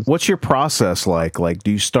 What's your process like? Like,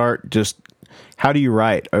 do you start just? How do you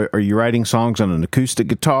write? Are you writing songs on an acoustic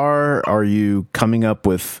guitar? Are you coming up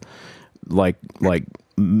with like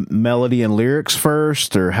melody and lyrics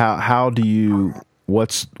first, or how do you?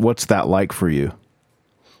 What's that like for you?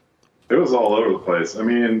 It was all over the place. I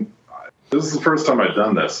mean, this is the first time I'd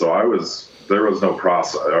done this, so there was no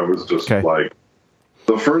process. I was just like,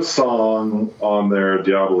 the first song on there,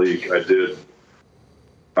 Diabolique,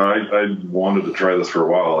 I wanted to try this for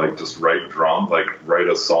a while, like just write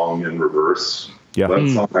a song in reverse. Yeah. That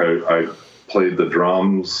song, I played the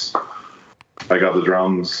drums. I got the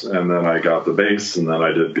drums, and then I got the bass, and then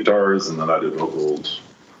I did guitars, and then I did vocals.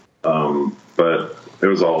 But it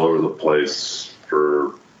was all over the place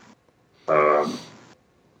for, the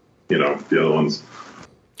other ones.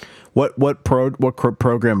 What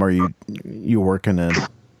program are you working in?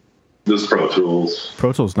 Just Pro Tools.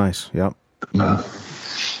 Pro Tools, nice. Yep.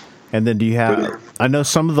 And then do you have? I know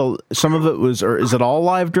some of it was, or is it all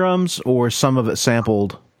live drums, or some of it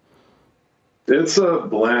sampled? It's a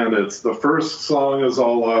blend. It's the first song is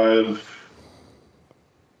all live.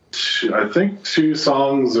 I think 2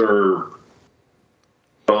 songs are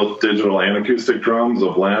both digital and acoustic drums,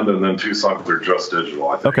 a blend, and then 2 songs are just digital,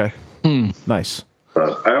 I think. Okay. Nice.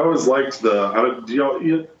 But I always liked you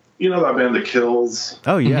know that band, The Kills?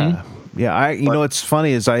 Oh, yeah. Mm-hmm. Yeah, it's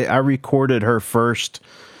funny is I recorded her first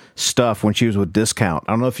stuff when she was with Discount.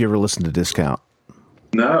 I don't know if you ever listened to Discount.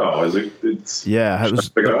 No, it's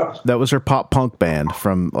that was her pop punk band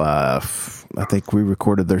from I think we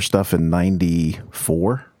recorded their stuff in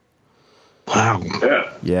 94. Wow.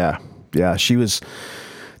 Yeah. Yeah,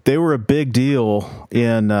 they were a big deal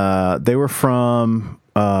they were from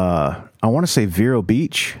I want to say Vero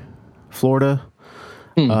Beach, Florida.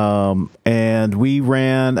 And we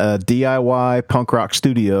ran a DIY punk rock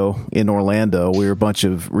studio in Orlando. We were a bunch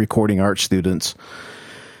of recording art students,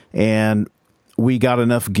 and we got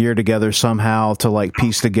enough gear together somehow to like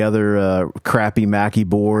piece together a crappy Mackie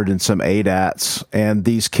board and some ADATs. And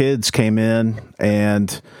these kids came in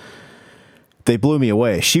and they blew me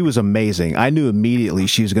away. She was amazing. I knew immediately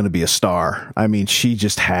she was going to be a star. I mean, she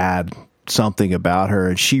just had something about her,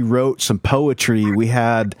 and she wrote some poetry. We'd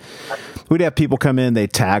have people come in,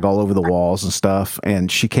 they'd tag all over the walls and stuff, and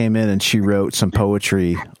she came in and she wrote some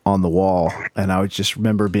poetry on the wall, and I would just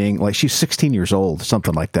remember being like, she's 16 years old,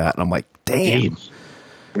 something like that, and I'm like, damn,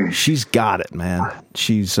 she's got it, man.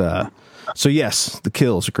 She's so yes, The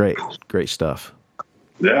Kills are great stuff.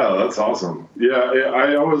 Yeah, that's awesome. Yeah,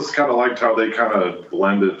 I always kind of liked how they kind of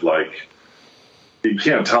blended, like, you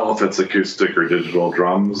can't tell if it's acoustic or digital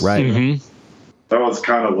drums. Right. Mm-hmm. That was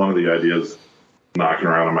kind of one of the ideas knocking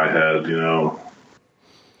around in my head,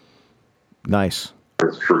 Nice.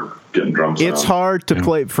 For getting drums. It's hard to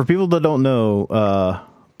play. For people that don't know,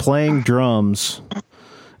 playing drums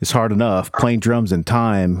is hard enough. Playing drums in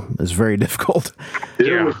time is very difficult.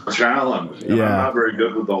 It was a challenge. I'm not very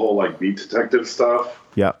good with the whole like beat detective stuff.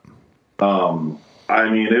 Yep. I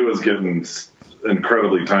mean, it was getting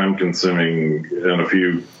incredibly time consuming in a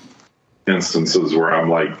few instances where I'm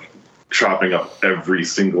like chopping up every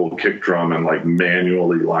single kick drum and like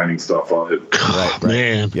manually lining stuff on it. Right.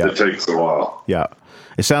 Man, yeah. It takes a while. Yeah.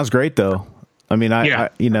 It sounds great though. I mean, I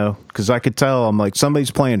cause I could tell I'm like, somebody's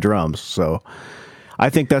playing drums. So I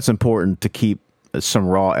think that's important to keep some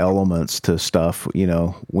raw elements to stuff,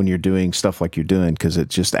 when you're doing stuff like you're doing, cause it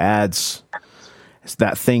just adds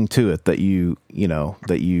that thing to it that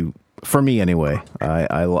for me anyway,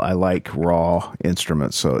 I like raw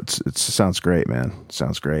instruments, so it sounds great, man.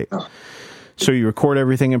 Sounds great. So you record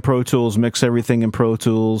everything in Pro Tools, mix everything in Pro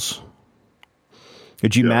Tools.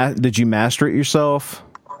 Did you master it yourself?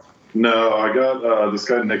 No, I got this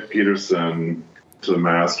guy Nick Peterson to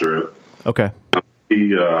master it. Okay. He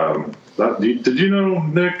did you know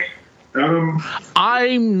Nick, Adam?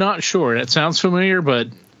 I'm not sure. It sounds familiar, but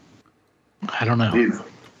I don't know.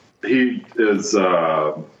 He is.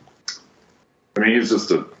 I mean, he's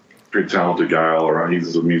just a pretty talented guy all around.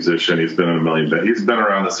 He's a musician. He's been in a million bands. He's been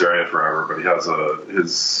around this area forever, but he has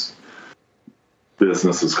his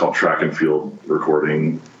business is called Track and Field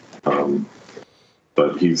Recording.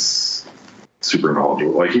 But he's super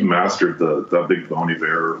knowledgeable. Like, he mastered that big Bon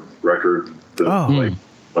Iver record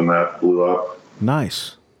when that blew up.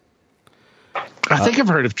 Nice. I think I've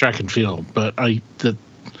heard of Track and Field, but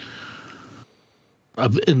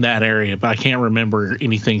in that area, but I can't remember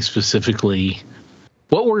anything specifically.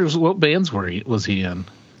 What bands was he in?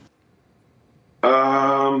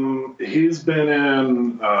 He's been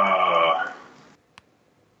in. Now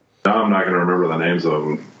I'm not going to remember the names of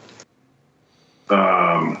them.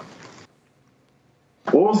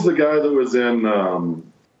 What was the guy that was in?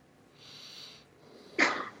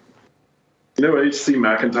 H.C.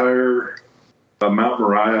 McIntyre, Mount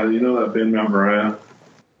Moriah. You know that band, Mount Moriah?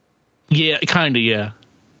 Yeah, kind of. Yeah.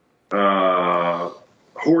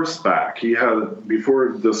 Horseback. He had,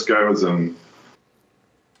 before this guy was in.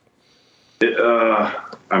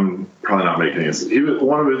 I'm probably not making it. He was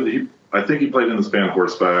one of it. I think he played in this band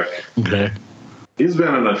Horseback. Okay. He's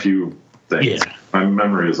been in a few things. Yeah. My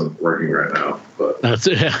memory isn't working right now, but that's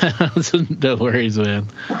no worries, man.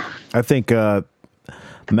 I think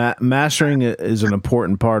mastering is an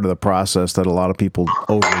important part of the process that a lot of people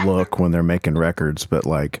overlook when they're making records. But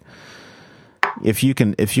like, if you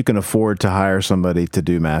can afford to hire somebody to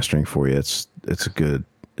do mastering for you, it's a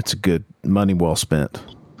good money well spent.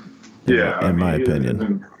 Yeah, in my opinion. It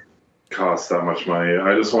didn't cost that much money.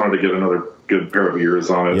 I just wanted to get another good pair of ears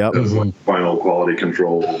on it as like final quality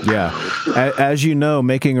control. Yeah, as you know,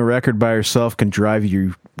 making a record by yourself can drive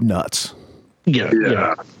you nuts.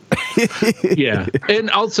 Yeah. Yeah. And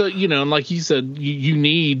also, like you said, you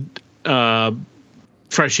need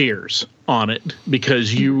fresh ears on it,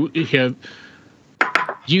 because you've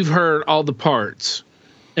heard all the parts,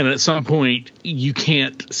 and at some point you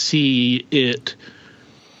can't see it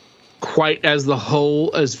quite as the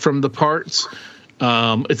whole as from the parts.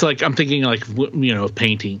 It's like, I'm thinking like, of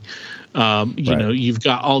painting. You've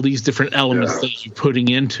got all these different elements that you're putting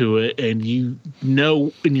into it, and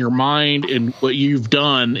in your mind and what you've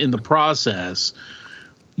done in the process,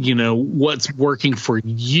 what's working for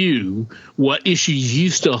you, what issues you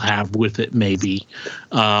still have with it maybe.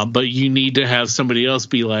 But you need to have somebody else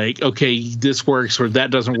be like, okay, this works or that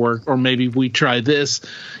doesn't work, or maybe we try this,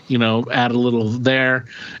 add a little there.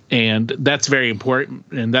 And that's very important.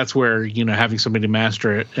 And that's where, having somebody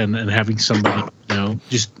master it and having somebody,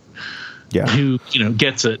 who,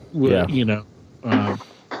 gets it, the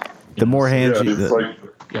more hands it's like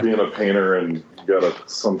being a painter, and you gotta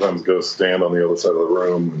sometimes go stand on the other side of the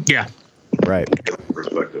room. Yeah. Right.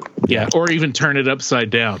 Perspective. Yeah. Or even turn it upside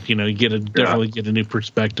down. You definitely get a new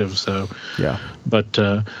perspective. So, yeah. But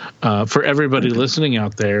for everybody listening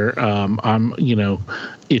out there,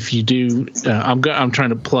 if you do, I'm trying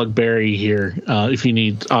to plug Barry here. If you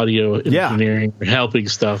need audio engineering or helping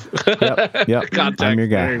stuff, yep. Contact I'm your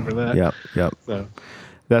guy. Barry for that. Yep. So,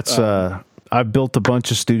 that's I've built a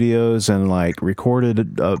bunch of studios and like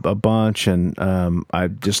recorded a bunch, and I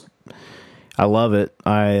love it.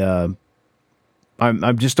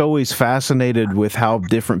 I'm just always fascinated with how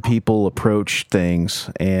different people approach things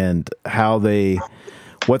and what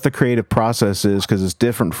the creative process is, because it's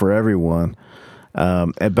different for everyone.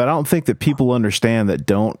 But I don't think that people understand that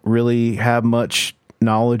don't really have much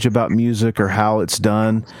knowledge about music or how it's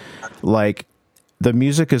done. Like, the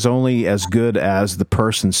music is only as good as the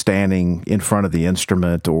person standing in front of the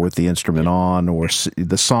instrument or with the instrument on, or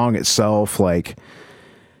the song itself. Like,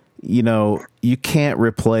 you can't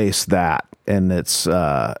replace that. And that's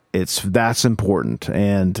important.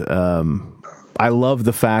 And I love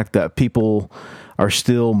the fact that people are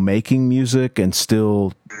still making music and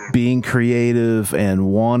still being creative and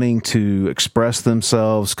wanting to express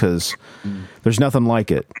themselves, because there's nothing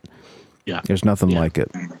like it. Yeah. There's nothing like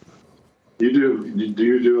it. Do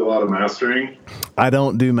you do a lot of mastering? I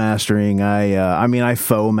don't do mastering. I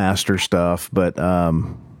faux master stuff, but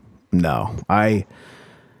no.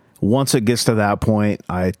 Once it gets to that point,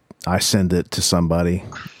 I send it to somebody.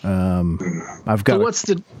 I've got.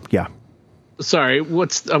 So yeah. Sorry, I'm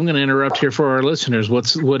going to interrupt here for our listeners.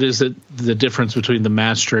 What is the difference between the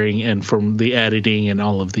mastering and from the editing and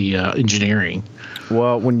all of the engineering?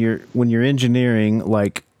 Well, when you're engineering,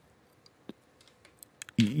 like,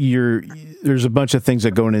 there's a bunch of things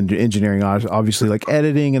that go into engineering, obviously, like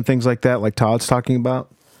editing and things like that, like Todd's talking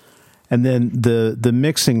about. And then the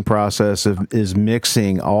mixing process is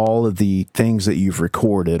mixing all of the things that you've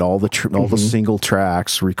recorded, all the single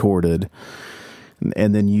tracks recorded,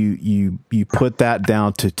 and then you put that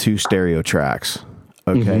down to 2 stereo tracks,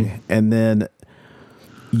 okay, and then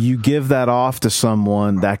you give that off to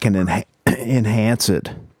someone that can enhance it,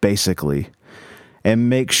 basically, and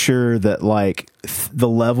make sure that like the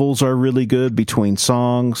levels are really good between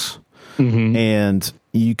songs. And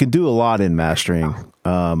you can do a lot in mastering.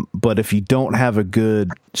 But if you don't have a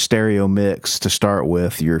good stereo mix to start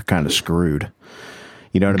with, you're kind of screwed.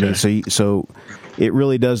 You know what I mean? So it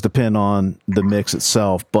really does depend on the mix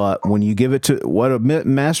itself. But when you give it to, what a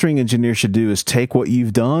mastering engineer should do is take what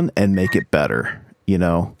you've done and make it better, you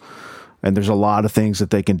know? And there's a lot of things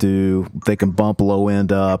that they can do. They can bump low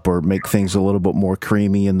end up or make things a little bit more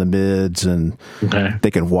creamy in the mids, and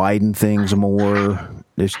they can widen things more.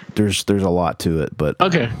 There's a lot to it, but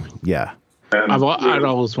yeah. And I'd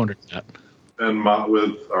always wondered that. And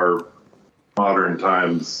with our modern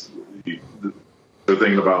times, they're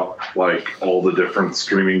thinking about like all the different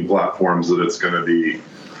streaming platforms that it's going to be,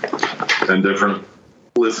 and different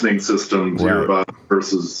listening systems, earbuds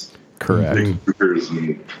versus big speakers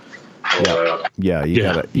and all that. Yeah,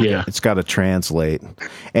 it's got to translate.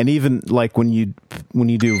 And even like when you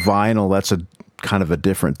do vinyl, that's a kind of a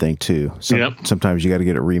different thing too. Sometimes you got to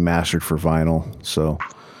get it remastered for vinyl. So,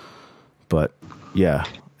 but yeah,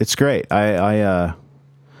 it's great. I'm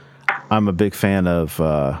a big fan of.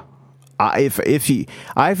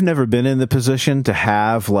 I've never been in the position to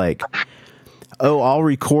have like, I'll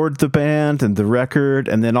record the band and the record,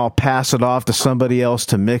 and then I'll pass it off to somebody else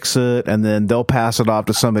to mix it, and then they'll pass it off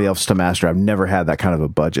to somebody else to master. I've never had that kind of a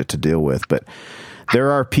budget to deal with, but there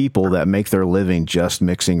are people that make their living just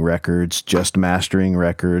mixing records, just mastering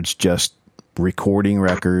records, just recording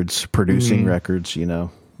records, producing records, you know.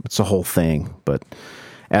 It's a whole thing. But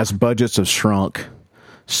as budgets have shrunk,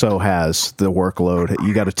 so has the workload.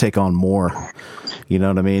 You got to take on more. You know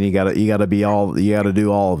what I mean? You got to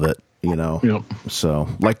do all of it, you know. So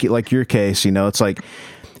like your case, you know, it's like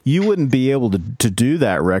you wouldn't be able to do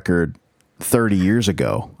that record 30 years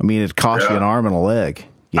ago. I mean, it cost you an arm and a leg.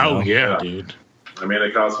 You know? Dude. I mean,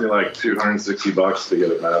 it cost me like $260 to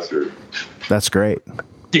get it mastered. That's great.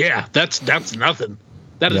 Yeah, that's nothing.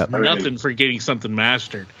 That is nothing for getting something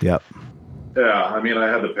mastered. Yep. Yeah, I mean, I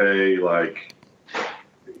had to pay like,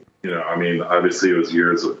 you know, I mean, obviously it was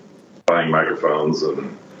years of buying microphones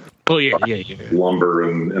and lumber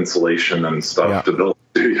and insulation and stuff to build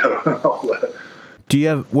a studio and all that.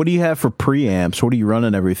 What do you have for preamps? What are you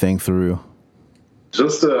running everything through?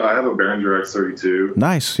 Just I have a Behringer X32.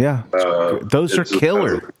 Nice, yeah. Those are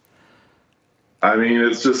killer. I mean,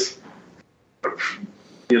 it's just,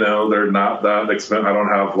 you know, they're not that expensive. I don't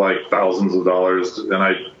have like thousands of dollars, and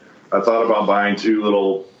I thought about buying 2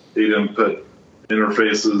 little 8-input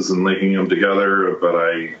interfaces and linking them together, but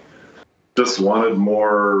I just wanted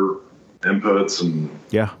more inputs, and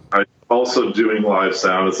I also doing live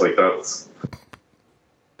sound. It's like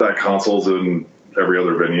that console's in every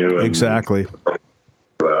other venue. And exactly.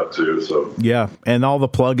 That too, so yeah, and all the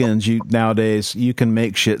plugins nowadays you can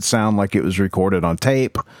make shit sound like it was recorded on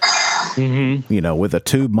tape, you know, with a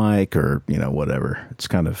tube mic or, you know, whatever. It's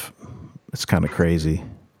kind of crazy,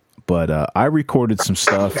 but I recorded some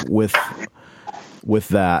stuff with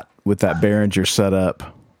that Behringer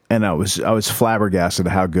setup, and I was flabbergasted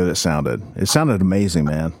at how good it sounded. It sounded amazing,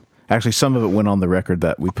 man. Actually, some of it went on the record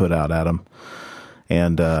that we put out, Adam.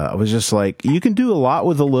 And I was just like, you can do a lot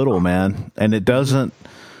with a little, man. And it doesn't,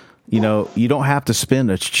 you know, you don't have to spend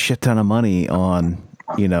a shit ton of money on,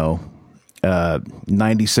 you know,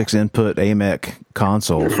 96 input AMEC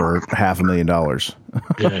console for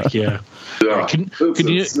 $500,000. Yeah.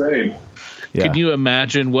 Can you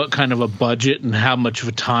imagine what kind of a budget and how much of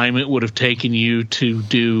a time it would have taken you to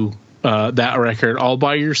do that record all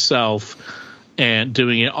by yourself and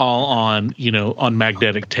doing it all on, you know, on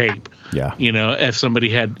magnetic tape? Yeah. You know, if somebody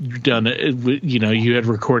had done it, you know, you had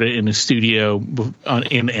recorded it in a studio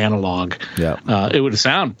in analog. Yeah. It would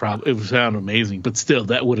sound amazing, but still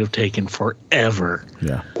that would have taken forever.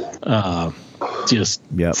 Yeah. Just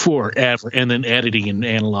forever. And then editing in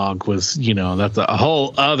analog was, you know, that's a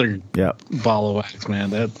whole other ball of wax,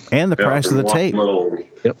 man. And the price of the tape.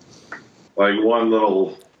 Like one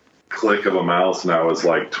little click of a mouse now is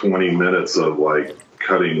like 20 minutes of like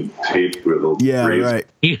cutting tape with a razor. Right.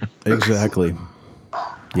 Yeah. Exactly.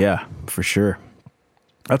 Yeah, for sure.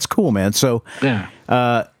 That's cool, man. So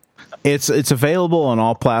it's available on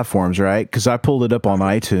all platforms, right? Because I pulled it up on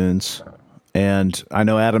iTunes, and I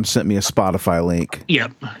know Adam sent me a Spotify link.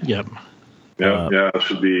 Yep. It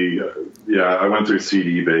should be. I went through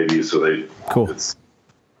CD Baby, so it's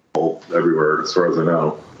all everywhere as far as I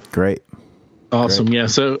know. Great. Awesome. Great. Yeah.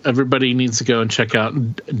 So everybody needs to go and check out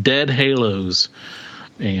Dead Halos.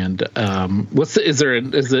 And is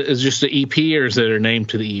it just the EP, or is there a name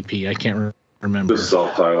to the EP? I can't remember. remember. The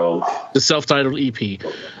self-titled. The self-titled EP. You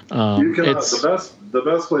can, the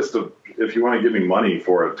best place to, if you want to give me money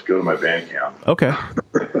for it, to go to my Bandcamp. Okay.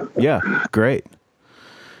 Yeah, great.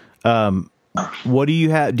 What do you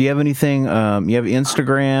have? Do you have anything? You have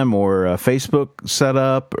Instagram or Facebook set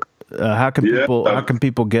up? How can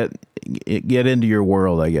people get into your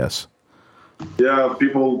world, I guess? Yeah,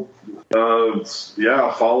 people.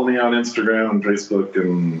 Follow me on Instagram and Facebook,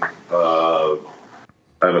 and I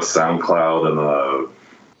have a SoundCloud and a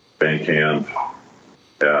Bandcamp.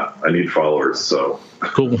 Yeah, I need followers. So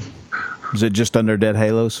cool. Is it just under Dead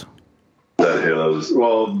Halos? Dead Halos.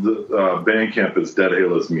 Well, the Bandcamp is Dead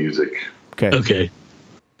Halos Music. Okay.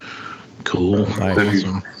 Cool. Nice.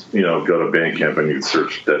 You know, go to Bandcamp and you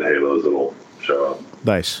search Dead Halos, it'll show up.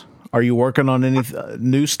 Nice. Are you working on any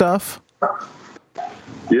new stuff?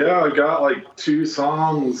 Yeah, I got like 2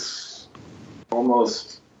 songs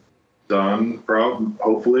almost done,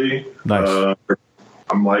 hopefully. Nice.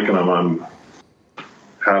 I'm liking them. I'm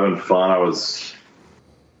having fun. I was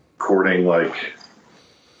recording, like,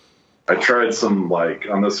 I tried some, like,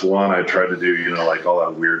 on this one, I tried to do, you know, like all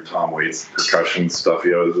that weird Tom Waits percussion stuff.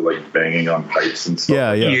 You know, it was like banging on pipes and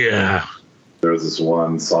stuff. Yeah. There was this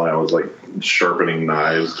one song I was like sharpening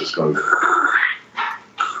knives, just going.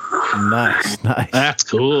 Nice. That's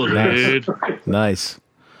cool, dude. Nice.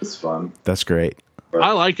 It's fun. That's great.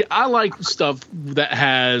 I like stuff that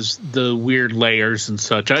has the weird layers and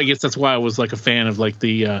such. I guess that's why I was like a fan of like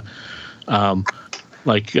the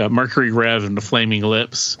Mercury Rev and the Flaming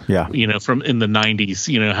Lips. Yeah. You know, from in the 90s,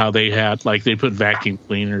 you know, how they had like they put vacuum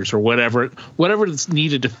cleaners or whatever that's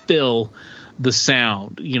needed to fill the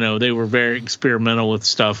sound. You know, they were very experimental with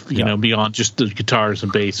stuff, you know, beyond just the guitars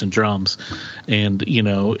and bass and drums. And, you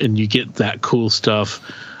know, and you get that cool stuff.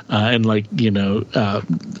 And like, you know,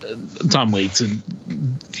 Tom Waits and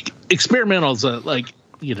experimentals, like,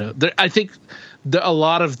 you know, I think a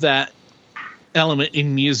lot of that element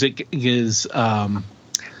in music is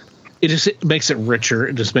it makes it richer.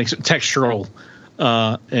 It just makes it textural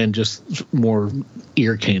and just more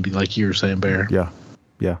ear candy, like you were saying, Bear. Yeah.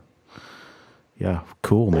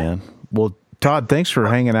 Cool, man. Well, Todd, thanks for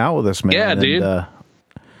hanging out with us, man. Yeah, dude. That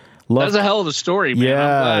was a hell of a story, man.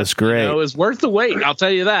 Yeah, it's great. You know, it was worth the wait. I'll tell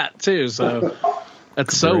you that too. So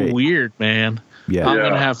that's so weird, man. Yeah. I'm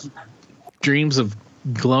gonna have dreams of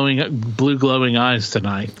blue glowing eyes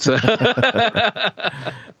tonight. So.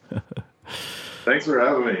 Thanks for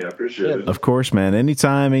having me. I appreciate it. Of course, man.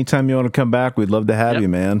 Anytime you want to come back, we'd love to have you,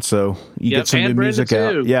 man. So you get some new music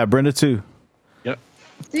out. Yeah, Brenda too. Yep.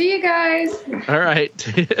 See you guys. All right.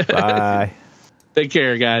 Bye. Take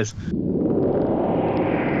care, guys.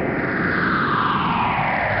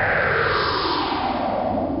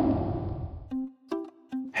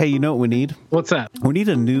 Hey, you know what we need? What's that? We need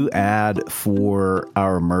a new ad for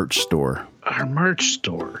our merch store. Our merch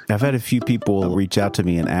store. I've had a few people reach out to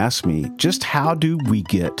me and ask me, just how do we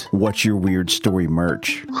get What's Your Weird Story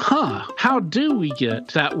merch? How do we get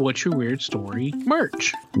that What's Your Weird Story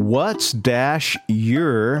merch? What's dash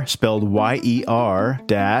your, spelled Y-E-R,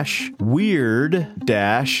 dash weird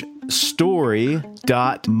dash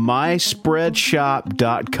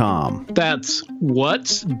story.myspreadshop.com. That's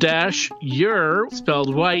what's dash your,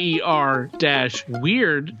 spelled Y-E-R dash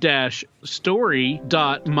weird dash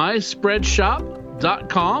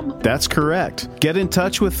story.myspreadshop.com. That's correct. Get in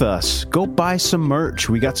touch with us. Go buy some merch.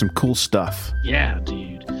 We got some cool stuff. Yeah,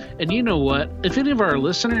 dude. And you know what? If any of our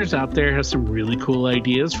listeners out there has some really cool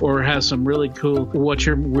ideas or has some really cool What's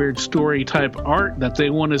Your Weird Story type art that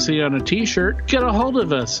they want to see on a t-shirt, get a hold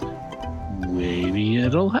of us. Maybe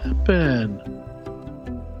it'll happen.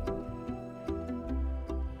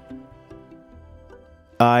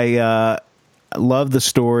 I love the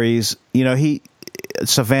stories. You know,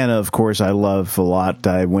 Savannah, of course, I love a lot.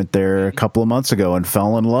 I went there a couple of months ago and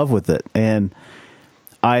fell in love with it. And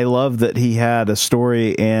I love that he had a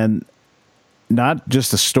story, and not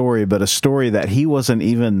just a story, but a story that he wouldn't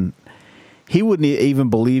even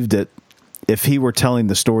believed it if he were telling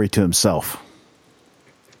the story to himself.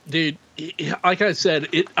 Dude, like I said,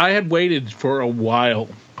 I had waited for a while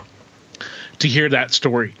to hear that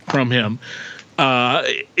story from him.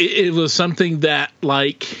 It was something that,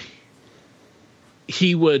 like,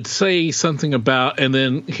 he would say something about, and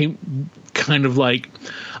then he kind of like,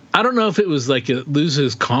 I don't know if it was like lose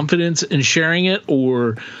his confidence in sharing it,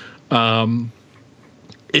 or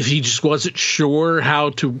if he just wasn't sure how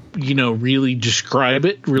to, you know, really describe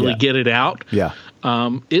it, really get it out. Yeah.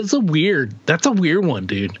 That's a weird one,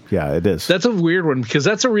 dude. Yeah, it is. That's a weird one, because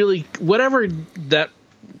that's a really, whatever that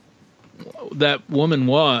woman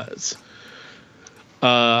was,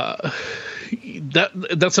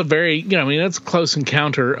 that's a very, I mean, that's a close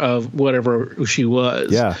encounter of whatever she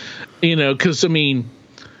was. Yeah. Because, I mean,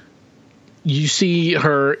 you see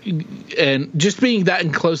her, and just being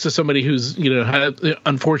that close to somebody who's,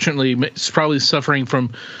 unfortunately is probably suffering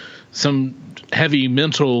from some heavy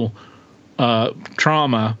mental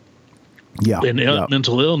trauma and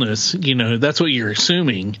mental illness, that's what you're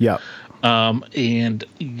assuming. Yeah. And,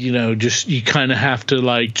 just you kind of have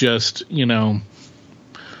to just,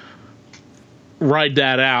 ride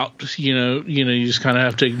that out, you just kind of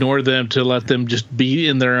have to ignore them to let them just be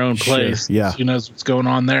in their own place. Sure. Yeah. You know what's going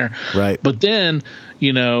on there. Right. But then,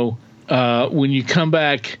 when you come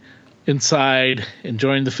back inside and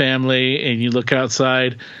join the family and you look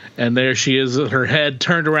outside and there she is with her head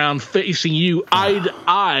turned around facing you eye to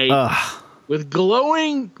eye with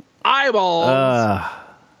glowing eyeballs.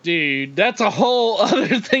 Dude, that's a whole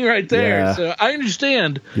other thing right there. Yeah. So I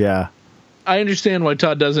understand. Yeah. I understand why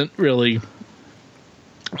Todd doesn't normally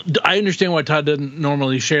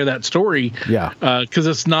share that story. Yeah. Because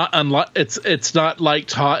it's not it's not like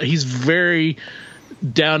Todd. He's very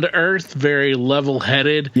down to earth, very level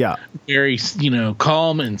headed. Yeah. Very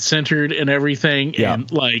calm and centered and everything. Yeah. And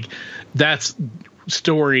that's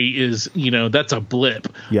story is that's a blip.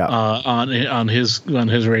 Yeah. On his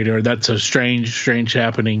radar. That's a strange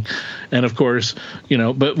happening. And of course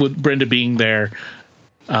but with Brenda being there.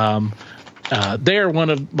 They're one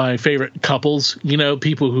of my favorite couples,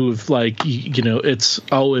 people who've it's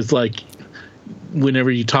always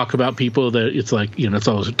whenever you talk about people that it's it's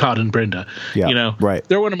always Todd and Brenda, right.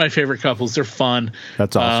 They're one of my favorite couples. They're fun.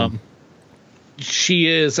 That's awesome.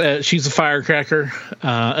 She's a firecracker,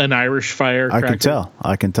 an Irish firecracker.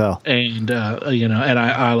 I can tell. And, and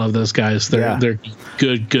I love those guys. They're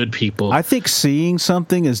good people. I think seeing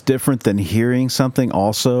something is different than hearing something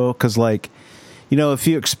also. 'Cause if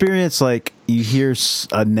you experience you hear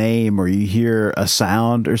a name or you hear a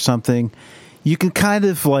sound or something, you can kind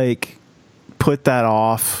of put that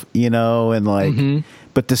off, and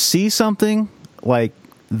but to see something like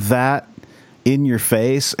that in your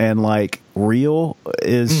face and real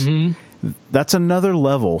is that's another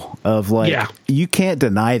level of you can't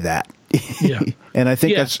deny that. Yeah. And I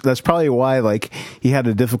think that's probably why he had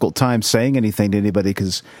a difficult time saying anything to anybody,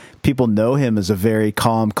 because people know him as a very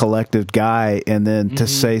calm, collected guy. And then to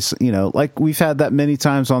say, we've had that many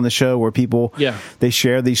times on the show where people, they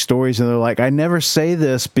share these stories and they're like, I never say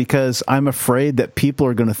this because I'm afraid that people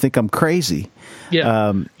are going to think I'm crazy.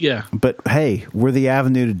 Yeah. But hey, we're the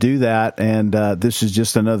avenue to do that. And this is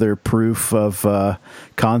just another proof of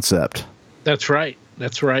concept. That's right.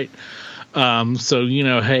 So,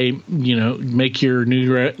 hey, make your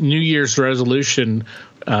New Year's resolution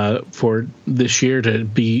for this year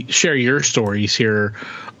to share your stories here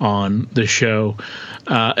on the show.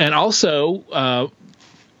 And also,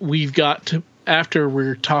 we've got to, after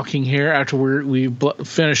we're talking here, after we've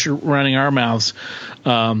finished running our mouths,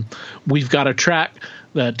 we've got a track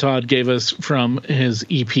that Todd gave us from his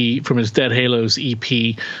EP, from his Dead Halos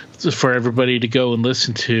EP, for everybody to go and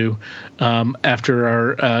listen to after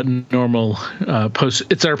our normal post.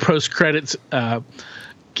 It's our post-credits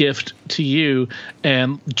gift to you.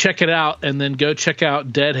 And check it out, and then go check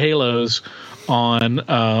out Dead Halos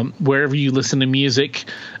on wherever you listen to music,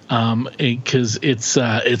 because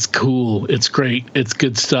it's cool, it's great, it's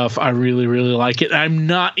good stuff. I really like it. I'm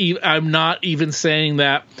not even saying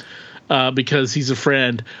that because he's a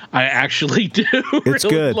friend. I actually do it's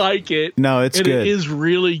really good. Like it. No, it's and good. It is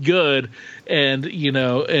really good, and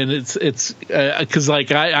and it's because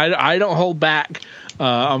I don't hold back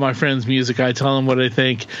on my friend's music. I tell them what I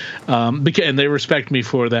think, and they respect me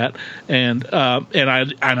for that. And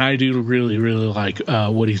I do really like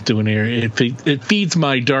what he's doing here. It feeds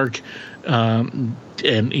my dark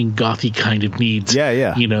and gothy kind of needs.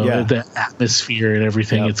 The atmosphere and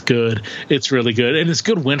everything. It's good. It's really good, and it's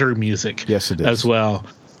good winter music. Yes, it is as well.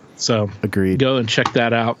 So agreed. Go and check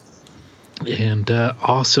that out. And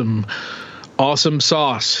awesome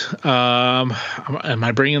sauce. Am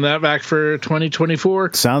I bringing that back for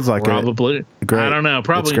 2024? Sounds like probably. Great. I don't know.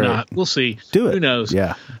 Probably not. We'll see. Do it. Who knows?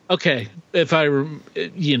 Yeah. Okay. If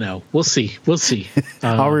we'll see. We'll see.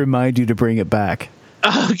 I'll remind you to bring it back.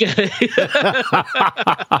 Okay.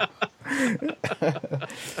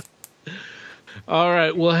 All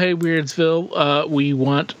right. Well, hey, Weirdsville, we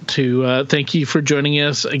want to thank you for joining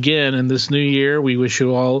us again in this new year. We wish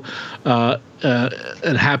you all a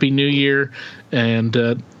happy new year,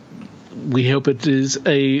 and we hope it is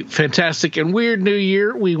a fantastic and weird new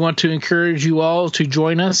year. We want to encourage you all to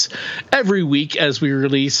join us every week as we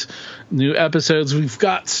release new episodes. We've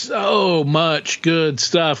got so much good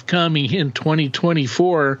stuff coming in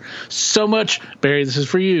 2024. So much, Barry, this is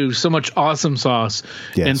for you. So much awesome sauce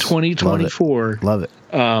in 2024. Love it.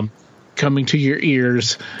 Coming to your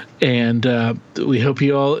ears. And we hope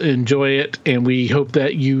you all enjoy it. And we hope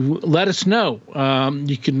that you let us know.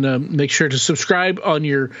 You can make sure to subscribe on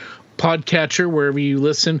your podcatcher wherever you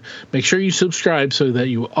listen. Make sure you subscribe so that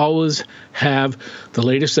you always have the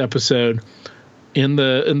latest episode in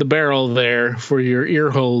the barrel there for your ear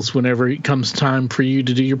holes whenever it comes time for you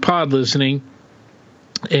to do your pod listening.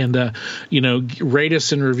 And rate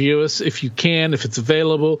us and review us if you can, if it's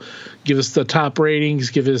available. Give us the top ratings,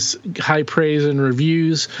 give us high praise and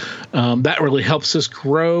reviews. That really helps us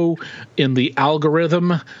grow in the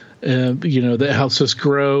algorithm. That helps us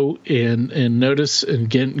grow and notice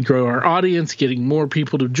and grow our audience, getting more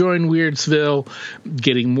people to join Weirdsville,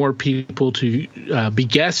 getting more people to be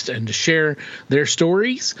guests and to share their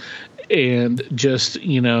stories, and just,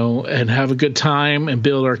 and have a good time and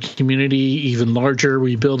build our community even larger.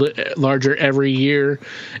 We build it larger every year,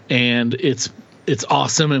 and it's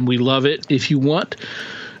awesome, and we love it. If you want,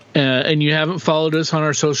 and you haven't followed us on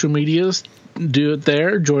our social medias, do it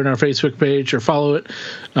there. Join our Facebook page or follow it.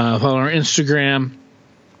 Follow our Instagram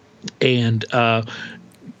and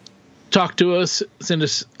talk to us. Send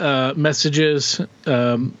us messages.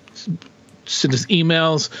 Send us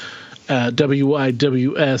emails.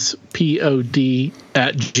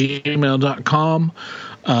 wywspod@gmail.com.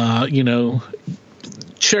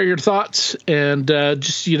 Share your thoughts and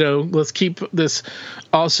let's keep this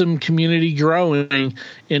awesome community growing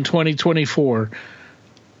in 2024.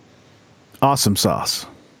 Awesome sauce.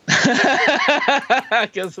 I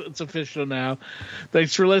guess it's official now.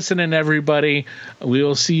 Thanks for listening, everybody. We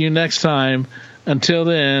will see you next time. Until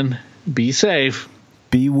then, be safe.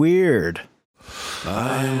 Be weird.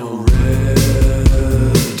 I am a red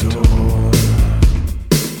door.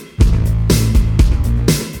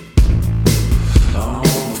 I'm on the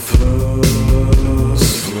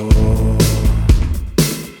first floor.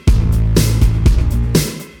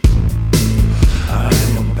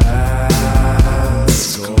 I'm a bad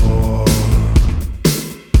score.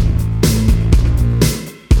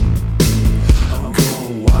 I'm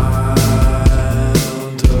gonna wind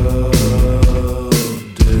up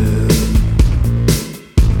dead.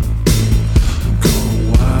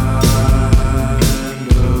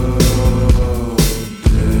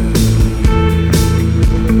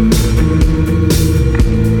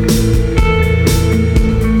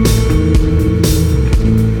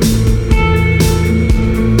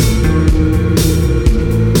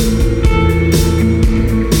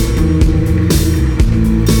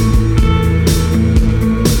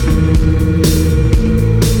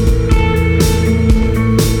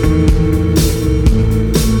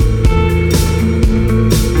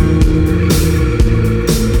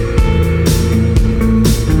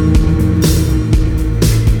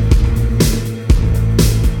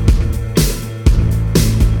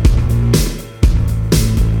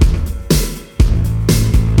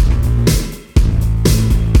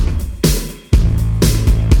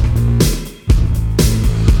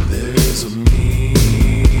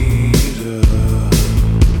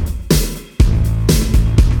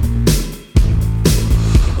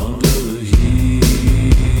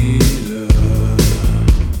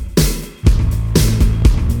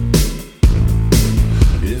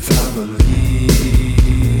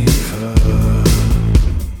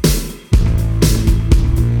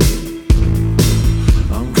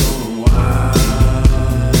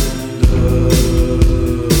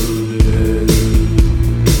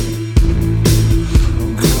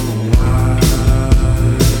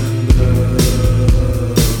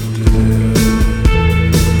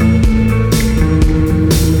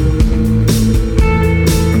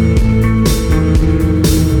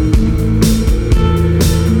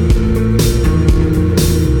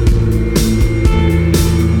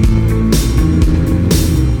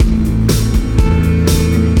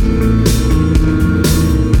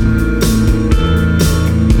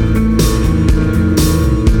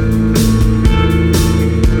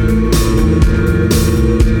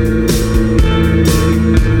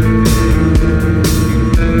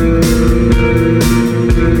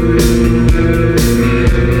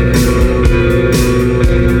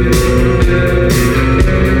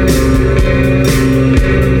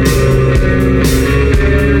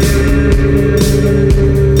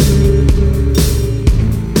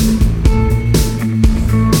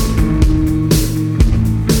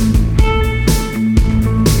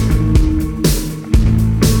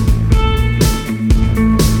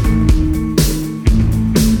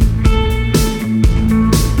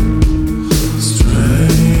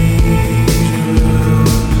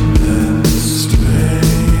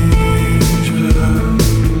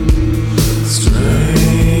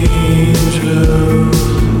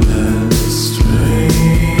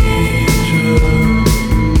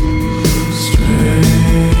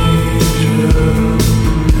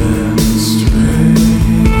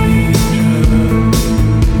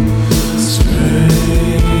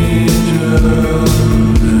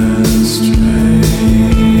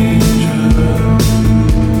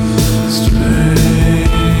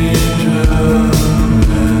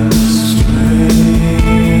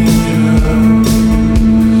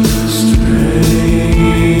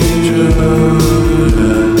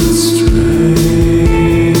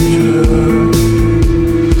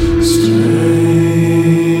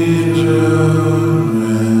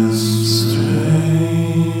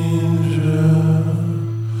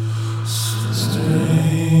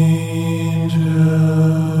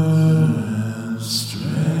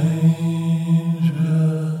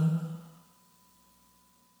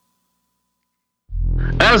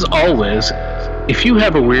 as always, if you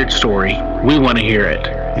have a weird story, we want to hear it.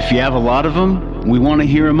 If you have a lot of them, we want to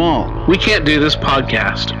hear them all. We can't do this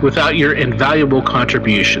podcast without your invaluable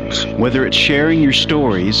contributions. Whether it's sharing your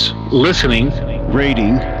stories, Listening,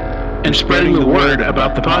 rating, and spreading the word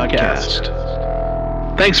about the podcast.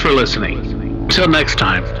 Thanks for listening. Till next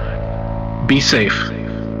time, be safe.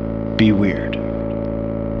 Be weird.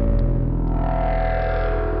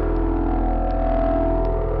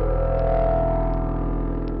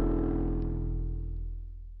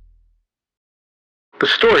 The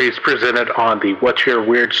stories presented on the What's Your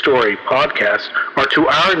Weird Story podcast are, to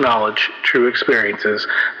our knowledge, true experiences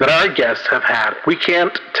that our guests have had. We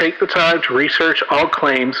can't take the time to research all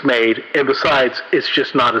claims made, and besides, it's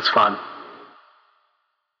just not as fun.